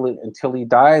until he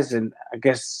dies, and I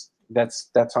guess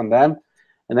that's on them.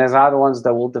 And there's other ones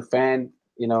that will defend,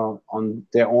 on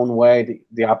their own way,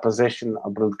 the opposition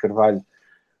of Bruno Carvalho.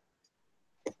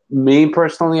 Me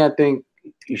personally, I think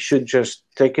you should just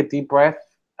take a deep breath,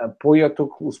 apoia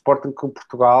o Sporting Clube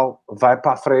Portugal, vai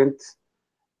para a frente,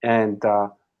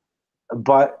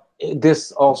 but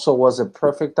this also was a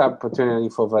perfect opportunity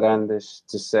for Varandas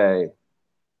to say,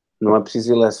 não é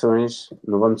preciso eleições,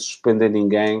 não vamos suspender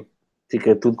ninguém,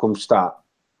 fica tudo como está.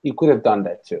 You could have done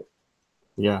that too.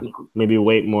 Yeah, maybe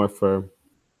wait more for...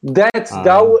 That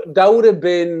would have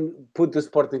been put the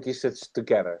Sportingistas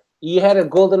together. He had a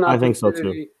golden opportunity. I think so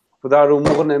too. Por dar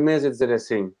murro na mesa e dizer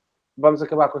assim, vamos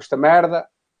acabar com esta merda,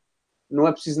 não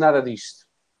é preciso nada disto.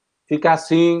 Fica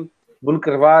assim, Bruno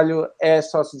Carvalho é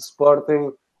sócio de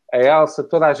Sporting, a Elsa,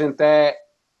 toda a gente que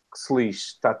se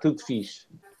lixe, está tudo fixe.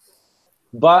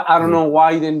 But I don't know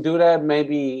why he didn't do that.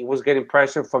 Maybe he was getting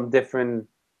pressure from different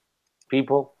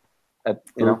people,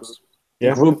 groups.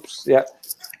 Yeah.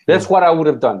 That's what I would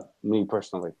have done, me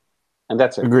personally, and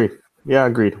that's it. Agreed. Yeah,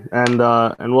 agreed. And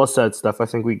well said, Steph. I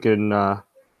think we can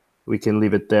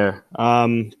leave it there.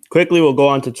 Quickly, we'll go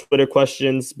on to Twitter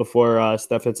questions before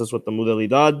Steph hits us with the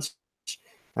modalidades,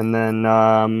 and then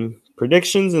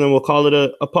predictions, and then we'll call it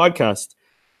a podcast.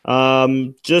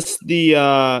 Just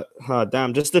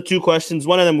the 2 questions.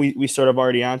 One of them we sort of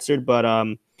already answered, but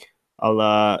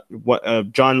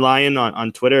John Lyon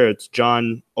on Twitter. It's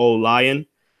John O. Lyon.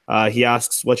 He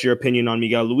asks, "What's your opinion on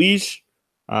Miguel Luis?"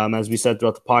 As we said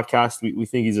throughout the podcast, we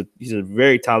think he's a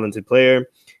very talented player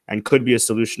and could be a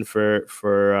solution for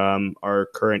our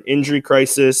current injury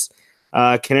crisis.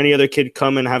 Can any other kid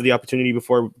come and have the opportunity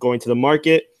before going to the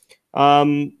market?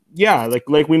 Yeah,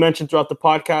 like we mentioned throughout the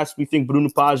podcast, we think Bruno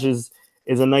Page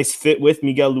is a nice fit with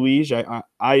Miguel Luis.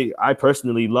 I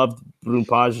personally loved Bruno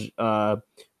Page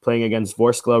playing against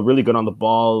Vorskla. Really good on the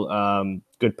ball,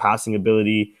 good passing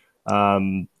ability,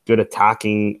 good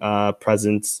attacking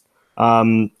presence.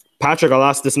 Patrick, I'll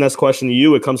ask this next question to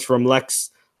you. It comes from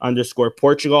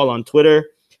Lex_Portugal on Twitter.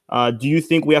 Do you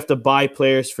think we have to buy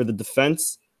players for the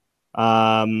defense?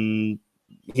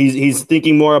 He's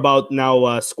thinking more about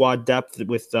now squad depth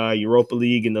with Europa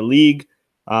League and the league.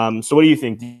 So what do you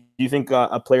think? Do you think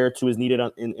a player or two is needed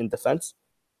in defense?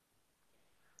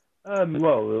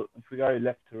 Well, if we go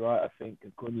left to right, I think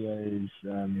Acuna is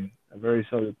a very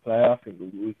solid player. I think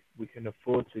we can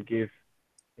afford to give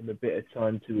him a bit of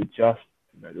time to adjust,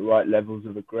 the right levels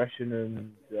of aggression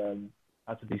and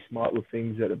how to be smart with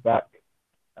things at the back.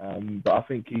 But I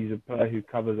think he's a player who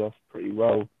covers us pretty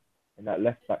well in that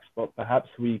left back spot. Perhaps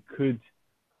we could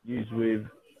use an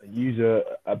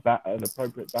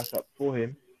appropriate backup for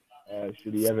him.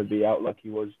 Should he ever be out like he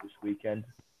was this weekend,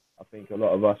 I think a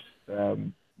lot of us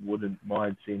wouldn't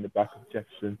mind seeing the back of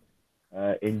Jefferson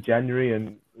in January,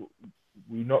 and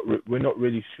we're not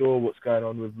really sure what's going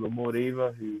on with Lamort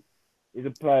either, who is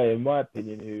a player, in my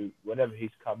opinion, who whenever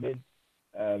he's come in,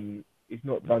 he's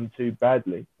not done too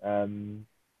badly. To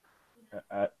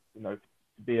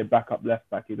be a backup left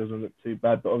back, he doesn't look too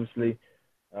bad, but obviously,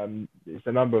 there's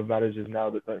a number of managers now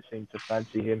that don't seem to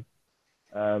fancy him.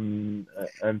 And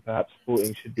perhaps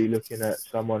Sporting should be looking at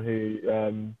someone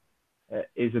who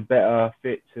is a better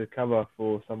fit to cover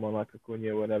for someone like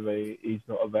Acuna whenever he's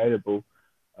not available.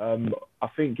 I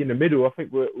think in the middle, I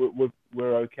think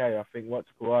we're okay. I think once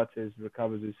Coates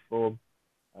recovers his form,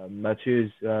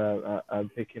 Mathieu's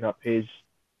picking up his,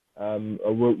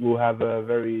 we'll have a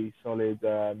very solid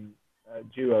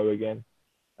duo again.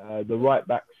 The right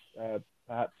backs,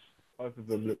 perhaps both of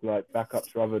them look like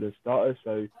backups rather than starters.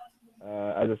 So,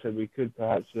 as I said, we could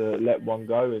perhaps let one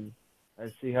go and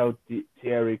see how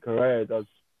Thierry Correa does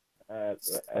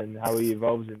and how he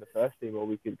evolves in the first team, or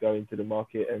we could go into the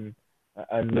market and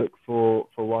look for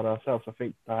one ourselves. I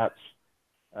think perhaps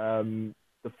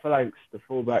the flanks, the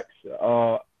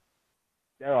fullbacks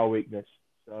they're our weakness.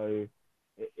 So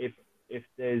if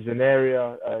there's an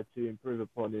area to improve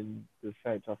upon in the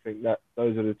defence, I think that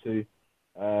those are the two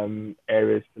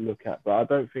areas to look at. But I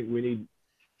don't think we need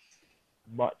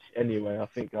much anyway. I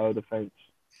think our defence,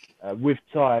 with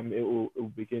time, it will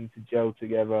begin to gel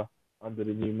together under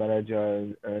the new manager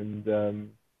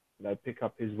and pick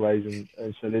up his ways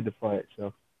and solidify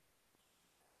itself.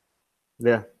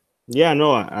 Yeah,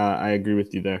 no, I agree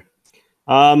with you there.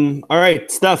 All right,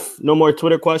 Steph, no more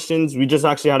Twitter questions. We just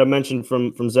actually had a mention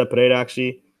from Zé Pereira,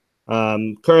 actually.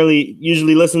 Currently,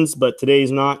 usually listens, but today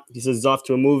he's not. He says he's off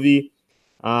to a movie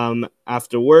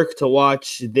after work to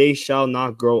watch They Shall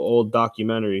Not Grow Old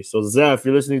documentary. So, Zé, if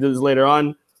you're listening to this later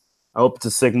on, I hope it's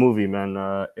a sick movie, man.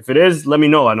 If it is, let me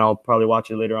know, and I'll probably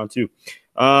watch it later on, too.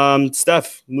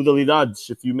 Steph, modalidades,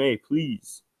 if you may,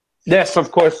 please. Yes,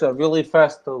 of course. Really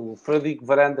fast. Frederic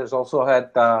Varandas also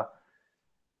had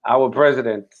our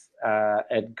president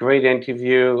a great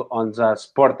interview on the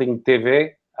Sporting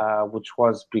TV, which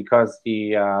was because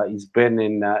he's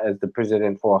been as the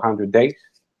president for 100 days.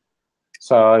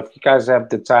 So if you guys have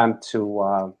the time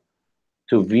to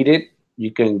read it, you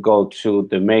can go to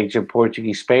the major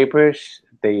Portuguese papers.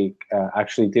 They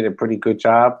actually did a pretty good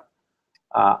job.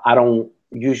 I don't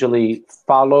usually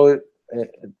follow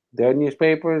their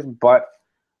newspapers, but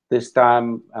this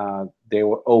time they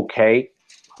were okay.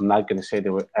 I'm not going to say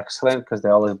they were excellent because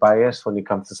they're always biased when it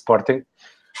comes to Sporting.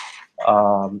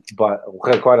 But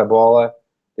Record a Bola,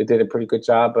 they did a pretty good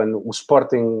job. And o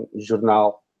Sporting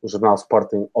Jornal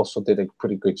Sporting also did a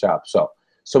pretty good job. So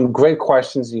some great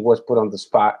questions. He was put on the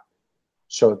spot.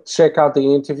 So check out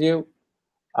the interview.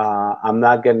 I'm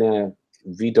not going to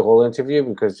read the whole interview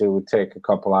because it would take a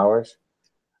couple hours.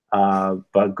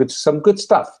 But some good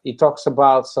stuff. He talks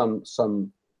about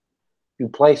some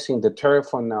replacing the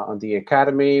turf on the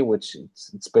academy, which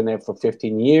it's been there for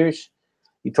 15 years.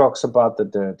 He talks about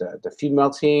the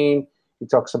female team. He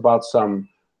talks about some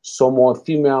more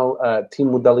female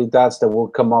team modalidades that will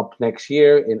come up next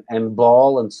year in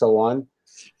handball and so on.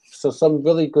 So some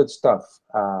really good stuff.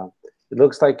 It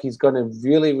looks like he's going to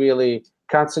really, really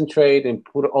concentrate and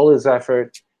put all his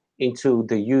effort into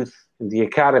the youth in the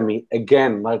academy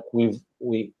again, like we've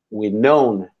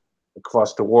known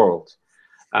across the world.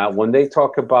 When they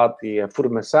talk about the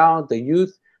Formação, the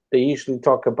youth, they usually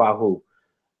talk about who?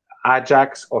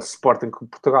 Ajax or Sporting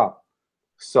Portugal.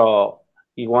 So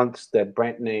he wants that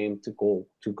brand name to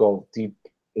go deep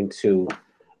into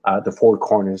the four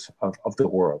corners of the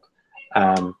world.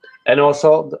 And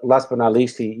also, last but not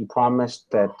least, he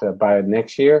promised that by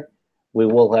next year we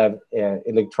will have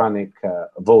electronic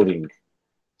voting.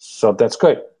 So that's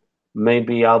good.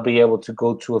 Maybe I'll be able to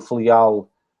go to a filial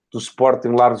to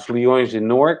Sporting Lar dos Leões in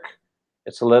Newark.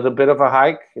 It's a little bit of a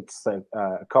hike. It's like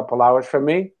a couple hours from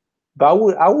me. But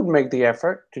I would make the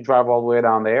effort to drive all the way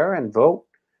down there and vote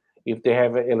if they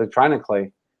have it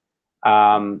electronically.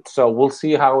 So we'll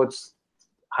see how it's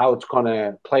going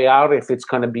to play out. If it's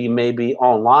going to be maybe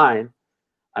online.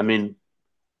 I mean,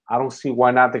 I don't see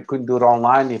why not they couldn't do it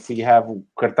online if you have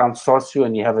cartão sócio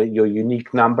and you have your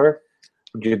unique number,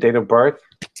 your date of birth.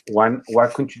 why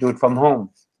couldn't you do it from home?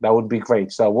 That would be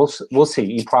great. So we'll see.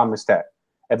 He promised that.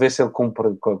 A ver se ele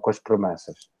cumpre com as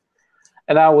promessas.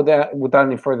 And now, without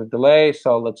any further delay,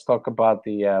 so let's talk about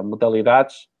the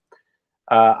modalidades.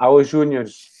 Our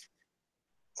juniors,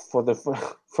 for the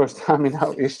first time in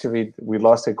our history, we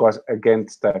lost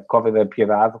against Cova da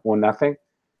Piedade, 1-0.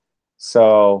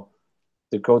 So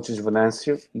the coach is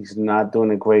Venancio. He's not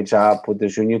doing a great job with the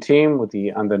junior team, with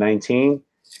the under-19,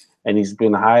 and he's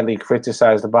been highly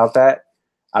criticized about that.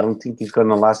 I don't think he's going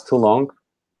to last too long.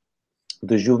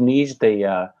 The juvenis, they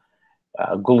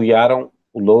golearam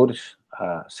o Loures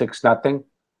 6-0.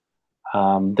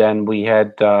 Then we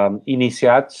had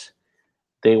Iniciados.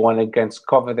 They won against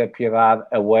Cova da Piedade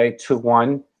away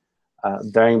 2-1.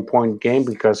 Very important game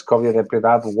because Cova da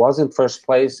Piedade was in first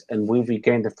place and we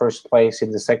regained the first place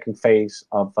in the second phase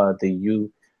of the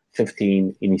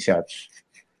U15 Iniciados.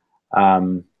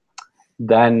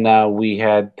 Then we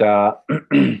had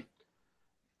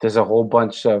there's a whole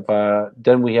bunch of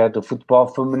then we had the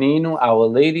football feminino. Our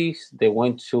ladies, they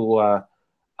went to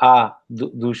A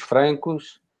dos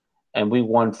Francos and we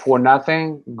won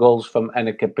 4-0. Goals from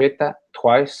Ana Capeta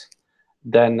twice.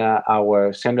 Then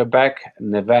our center back,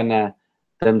 Nevena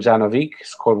Demjanovic,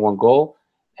 scored 1 goal.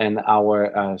 And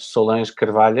our Solange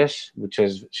Carvalhas,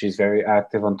 she's very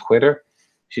active on Twitter,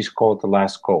 she scored the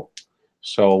last goal.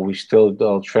 So we're still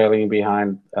trailing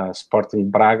behind Sporting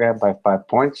Braga by 5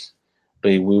 points.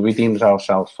 But we redeemed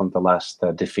ourselves from the last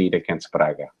defeat against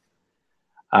Braga.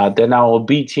 Then our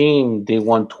B team, they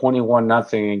won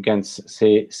 21-0 against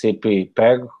CP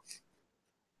Pego.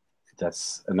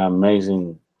 That's an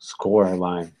amazing score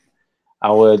line.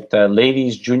 Our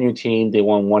ladies junior team, they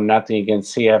won 1-0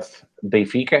 against CF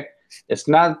Benfica. It's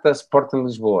not the Sporting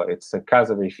Lisboa, it's the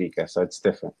Casa Benfica, so it's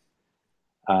different.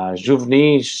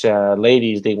 Juvenis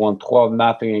ladies, they won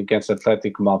 12-0 against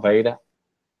Athletic Malveira.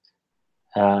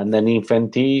 And then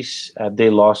Infantis, they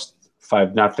lost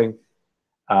 5-0.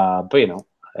 But you know,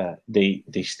 they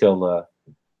still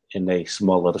in a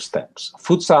smaller steps.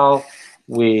 Futsal,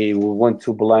 we went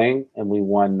to Belém and we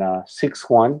won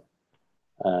 6-1.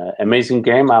 Amazing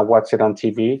game. I watched it on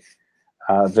TV.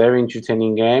 Very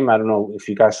entertaining game. I don't know if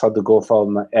you guys saw the goal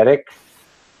from Eric.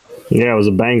 Yeah, it was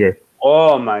a banger.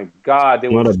 Oh my God!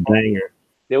 What a banger!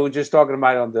 They were just talking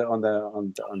about it on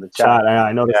the chat.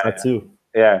 I noticed that too.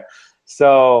 Yeah.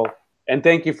 So, and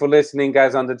thank you for listening,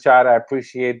 guys, on the chat. I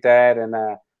appreciate that, and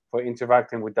for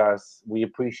interacting with us. We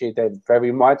appreciate that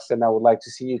very much, and I would like to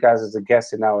see you guys as a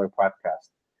guest in our podcast.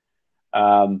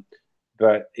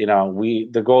 But you know,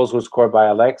 the goals were scored by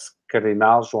Alex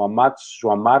Cardinal, João Matos,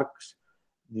 João Marques,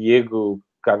 Diego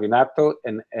Cavinato,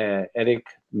 and Eric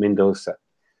Mendoza.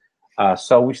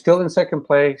 So we're still in second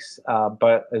place,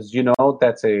 but as you know,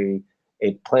 that's a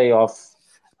playoff.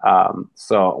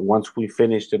 So once we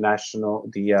finish the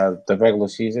regular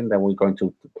season, then we're going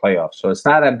to the playoffs. So it's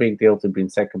not a big deal to be in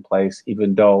second place,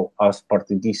 even though us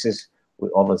Portugueses, we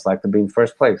always like to be in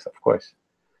first place, of course.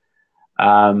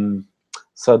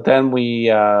 So then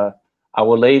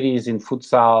our ladies in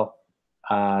futsal,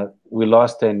 we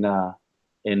lost in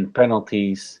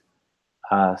penalties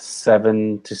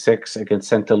 7-6 against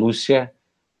Santa Lucia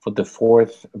for the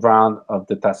 4th round of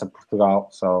the Taça Portugal.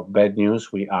 So bad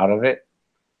news, we out of it.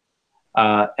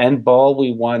 Handball,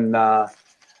 we won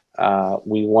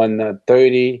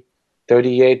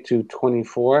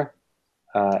 38-24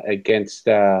 against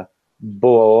Boa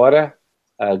Hora.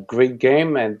 A great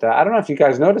game, and I don't know if you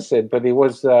guys noticed it, but he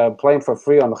was playing for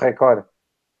free on Record.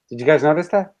 Did you guys notice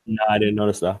that? No, I didn't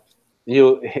notice that.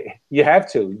 You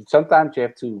have to. Sometimes you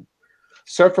have to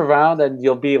surf around, and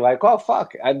you'll be like, "Oh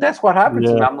fuck!" And that's what happens.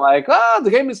 Yeah. And I'm like, "Oh, the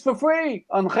game is for free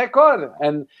on Record,"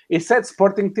 and it said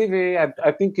Sporting TV.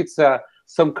 I think it's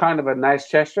some kind of a nice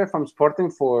gesture from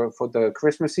Sporting for the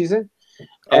Christmas season.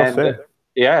 And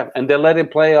yeah, and they let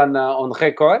it play on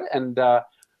Record, and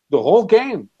the whole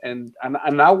game, and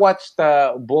I watched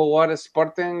Boa Hora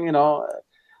Sporting, you know,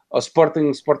 or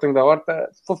Sporting da Horta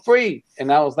for free,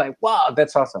 and I was like, wow,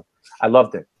 that's awesome. I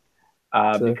loved it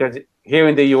because here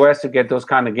in the US to get those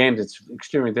kind of games, it's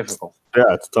extremely difficult. Yeah,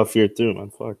 it's tough here too, man.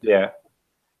 Fuck. Yeah,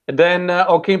 and then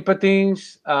Joaquim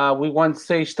Patins, we won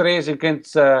 6-3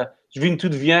 against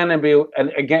Juventude Viana,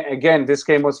 and again, this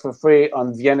game was for free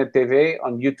on Viana TV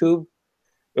on YouTube.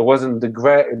 It wasn't the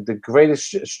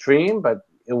greatest stream, but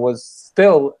it was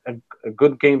still a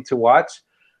good game to watch.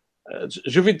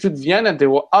 Juventude Viana, they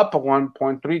were up at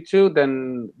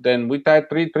 1.32, then we tied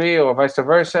 3-3 or vice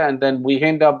versa, and then we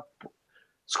end up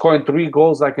scoring 3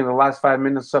 goals like in the last 5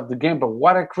 minutes of the game. But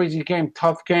what a crazy game,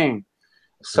 tough game.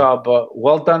 So, but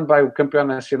well done by Campeão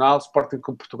Nacional, Sporting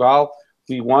Portugal.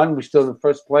 We won. We're still in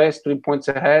first place, 3 points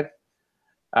ahead.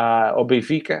 or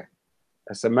Benfica.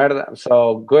 Essa merda.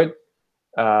 So good.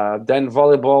 Then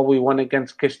volleyball, we won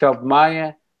against Castelo de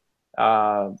Maia.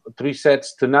 3-0,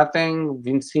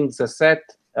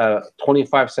 25-17,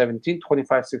 25-17,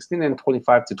 25-16, and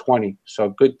 25-20.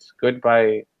 So good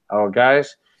by our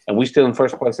guys. And we still in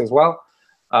first place as well.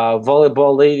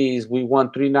 Volleyball ladies, we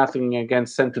won 3-0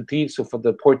 against Santo Tirso for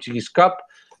the Portuguese Cup.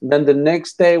 And then the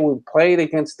next day we played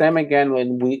against them again,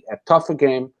 and a tougher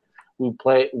game.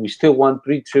 We still won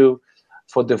 3-2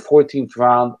 for the 14th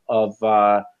round of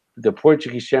the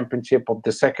Portuguese Championship of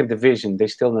the second division. They're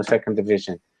still in the second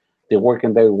division. They're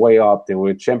working their way up. They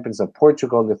were champions of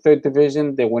Portugal in the third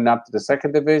division. They went up to the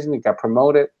second division. They got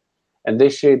promoted. And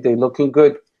this year, they're looking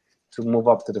good to move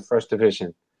up to the first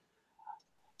division.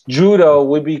 Judo,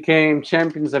 we became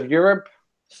champions of Europe.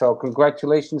 So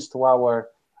congratulations to our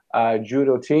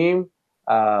judo team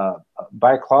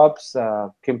by clubs,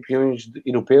 campeões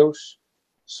europeus.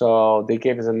 So they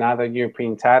gave us another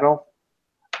European title.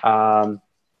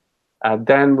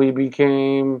 Then we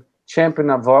became champion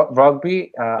of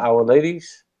rugby, our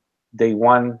ladies. They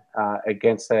won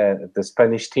against the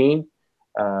Spanish team,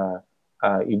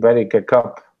 Iberica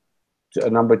Cup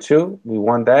number 2. We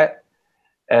won that.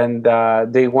 And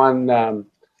they won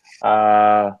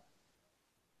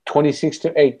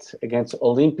 26-8 against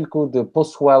Olímpico de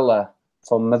Pozuelo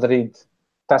from Madrid,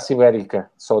 Taça Ibérica.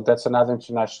 So that's another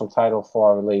international title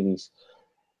for our ladies.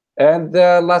 And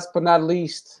last but not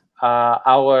least,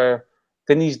 our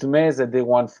Tenis de Mesa, they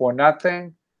won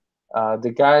 4-0.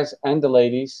 The guys and the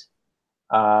ladies.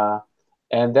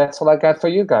 And that's all I got for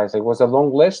you guys. It was a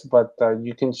long list, but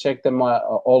you can check them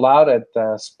all out at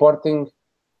sporting.pt.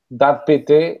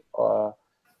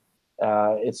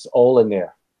 It's all in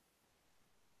there.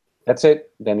 That's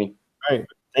it, Denny. All right.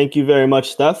 Thank you very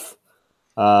much, Steph.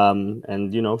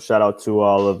 And shout out to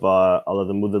all of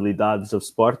the modalidades of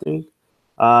Sporting.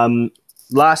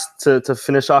 Last to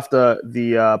finish off the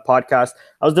podcast,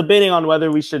 I was debating on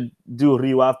whether we should do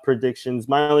Rio Ave predictions.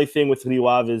 My only thing with Rio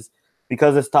Ave is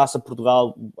because it's Taça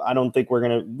Portugal, I don't think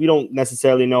we don't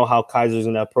necessarily know how Kaiser's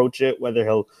gonna approach it, whether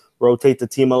he'll rotate the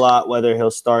team a lot, whether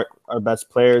he'll start our best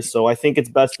players. So I think it's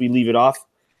best we leave it off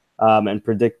and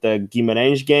predict the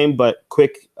Guimarães game. But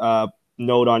quick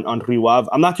note on Rio Ave.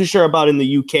 I'm not too sure about in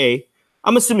the UK.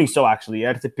 I'm assuming so, actually.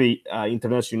 RTP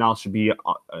Internacional should be,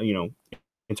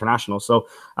 international. So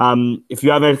if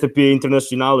you have RTP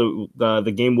Internacional,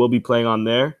 the game will be playing on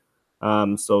there.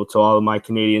 So to all of my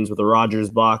Canadians with a Rogers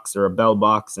box or a Bell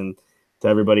box, and to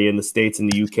everybody in the States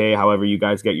and the UK, however you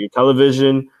guys get your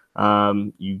television,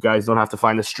 you guys don't have to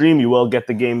find the stream. You will get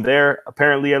the game there,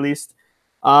 apparently, at least.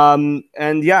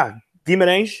 And yeah,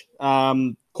 Guimarães,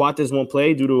 Coates won't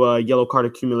play due to a yellow card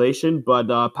accumulation. But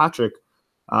Patrick,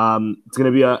 it's going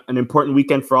to be an important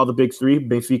weekend for all the big three.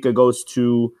 Benfica goes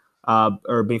to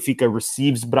or Benfica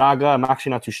receives Braga. I'm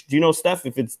actually not too sure. Do you know, Steph,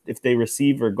 if they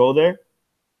receive or go there?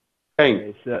 Hey,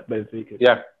 It's at Benfica.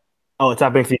 yeah. Oh, it's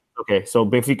at Benfica. Okay, so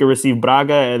Benfica receive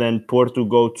Braga, and then Porto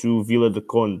go to Vila de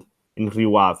Conde in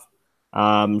Rio Ave.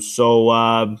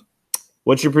 So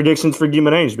what's your predictions for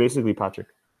Guimarães, basically, Patrick?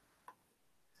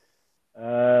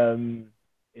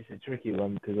 It's a tricky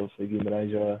one because also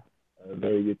Guimarães are a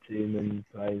very good team and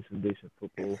playing some decent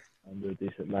football under a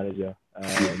decent manager.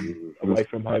 Away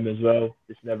from home as well.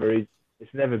 It's never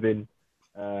been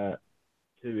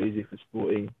too easy for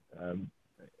Sporting.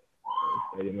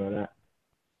 Stadium like that.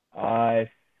 I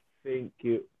think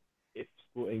if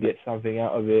Sporting gets something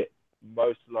out of it,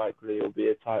 most likely it'll be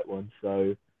a tight one.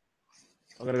 So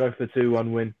I'm going to go for a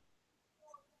 2-1 win.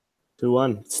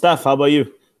 2-1. Steph, how about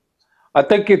you? I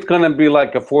think it's going to be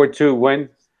like a 4-2 win.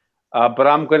 But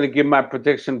I'm going to give my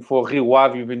prediction for Rio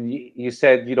Ave. Even you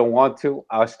said you don't want to.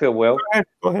 I still will.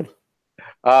 Go ahead.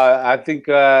 I think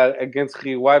against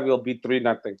Rio Ave, it'll be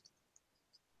 3-0.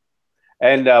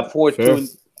 And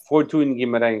 4-2 in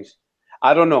Guimarães.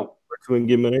 I don't know. 4-2 in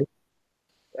Guimarães?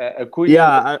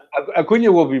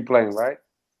 Acuna will be playing, right?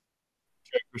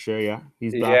 For sure, yeah.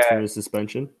 He's back from his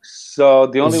suspension. So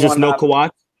the only it's just no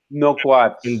Coates. No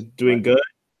Coates. Been doing good.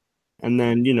 And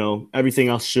then, everything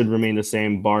else should remain the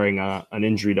same, barring an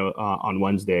injury on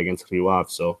Wednesday against Rio Ave.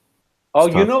 So,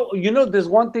 there's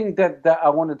one thing that I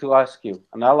wanted to ask you,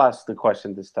 and I'll ask the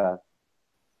question this time.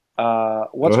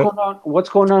 What's going on? What's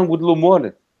going on with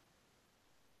Lumor?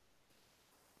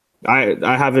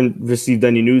 I haven't received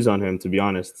any news on him, to be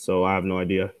honest, so I have no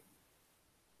idea.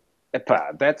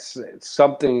 That's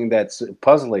something that's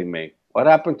puzzling me. What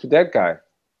happened to that guy?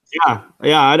 Yeah,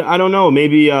 I don't know.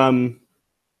 Maybe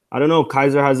I don't know.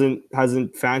 Kaiser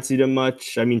hasn't fancied him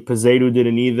much. I mean, Peseiro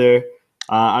didn't either.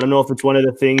 I don't know if it's one of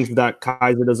the things that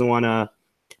Kaiser doesn't want to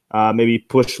maybe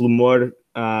push Lumor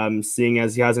seeing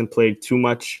as he hasn't played too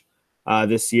much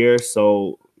this year.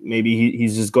 So maybe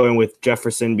he's just going with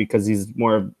Jefferson because he's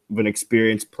more of an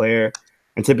experienced player.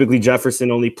 And typically Jefferson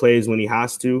only plays when he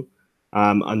has to.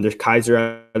 Under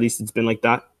Kaiser, at least it's been like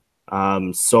that.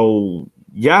 So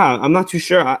yeah, I'm not too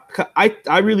sure.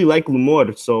 I really like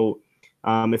Lumor. So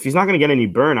if he's not going to get any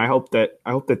burn, I hope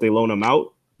that they loan him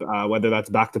out, whether that's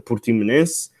back to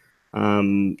Portimonense,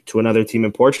 to another team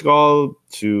in Portugal,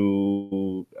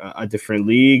 to a different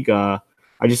league. I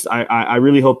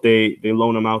really hope they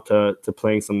loan him out to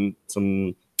playing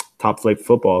some top flight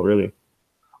football. Really.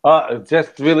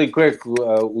 Just really quick,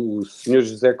 o senhor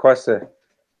José Costa,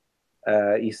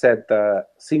 he said 5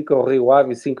 Rio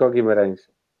Ave, 5 Guimarães.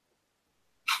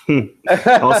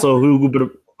 Also,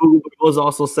 Hugo Barbosa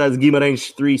also says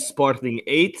Guimarães 3, Sporting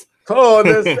 8. Oh,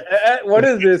 this what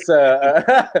is this?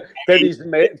 Tennis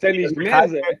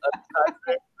mesa.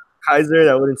 Kaiser,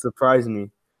 that wouldn't surprise me.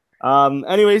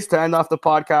 Anyways, to end off the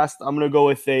podcast, I'm gonna go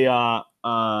with a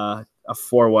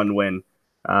 4-1 win.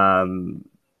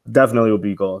 Definitely will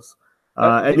be goals.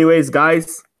 Anyways,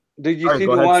 guys. Did you see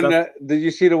the one? Did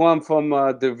you see the one from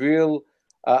the real?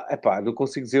 Não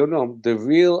consigo dizer o nome. The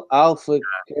real Alpha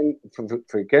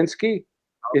Frekinski.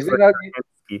 Is it that?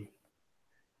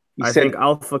 I think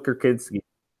Alpha Kirkinski.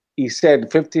 He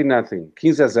said 15-0,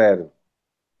 15-0.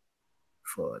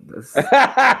 Foda-se.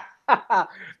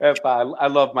 I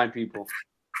love my people.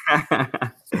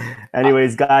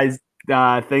 Anyways, guys,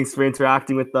 thanks for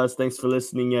interacting with us. Thanks for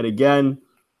listening yet again.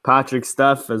 Patrick,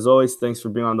 Steph, as always, thanks for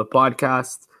being on the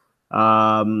podcast.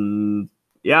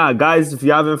 Yeah, guys, if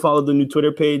you haven't followed the new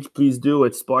Twitter page, please do.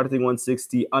 It's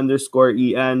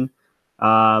Sporting160_EN.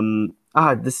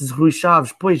 This is Rui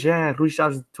Chaves. Pois é, Rui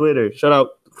Chaves Twitter. Shout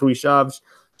out Rui Chaves.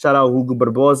 Shout out Hugo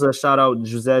Barbosa. Shout out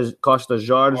José Costa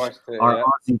Jorge. Our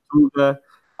Aussie Tuga.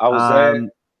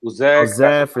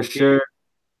 Zé, for sure.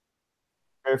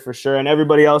 For sure. And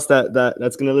everybody else that's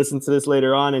going to listen to this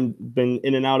later on and been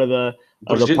in and out of the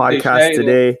podcast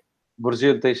today.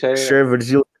 Virgil Teixeira. Sure,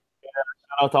 Virgil.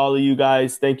 Shout out to all of you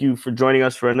guys. Thank you for joining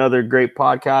us for another great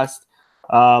podcast.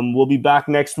 We'll be back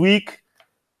next week.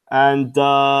 And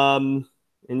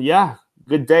yeah,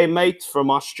 good day, mates, from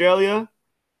Australia.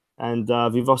 And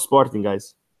Viva Sporting,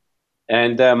 guys.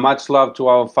 And much love to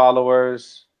our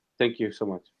followers. Thank you so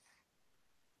much.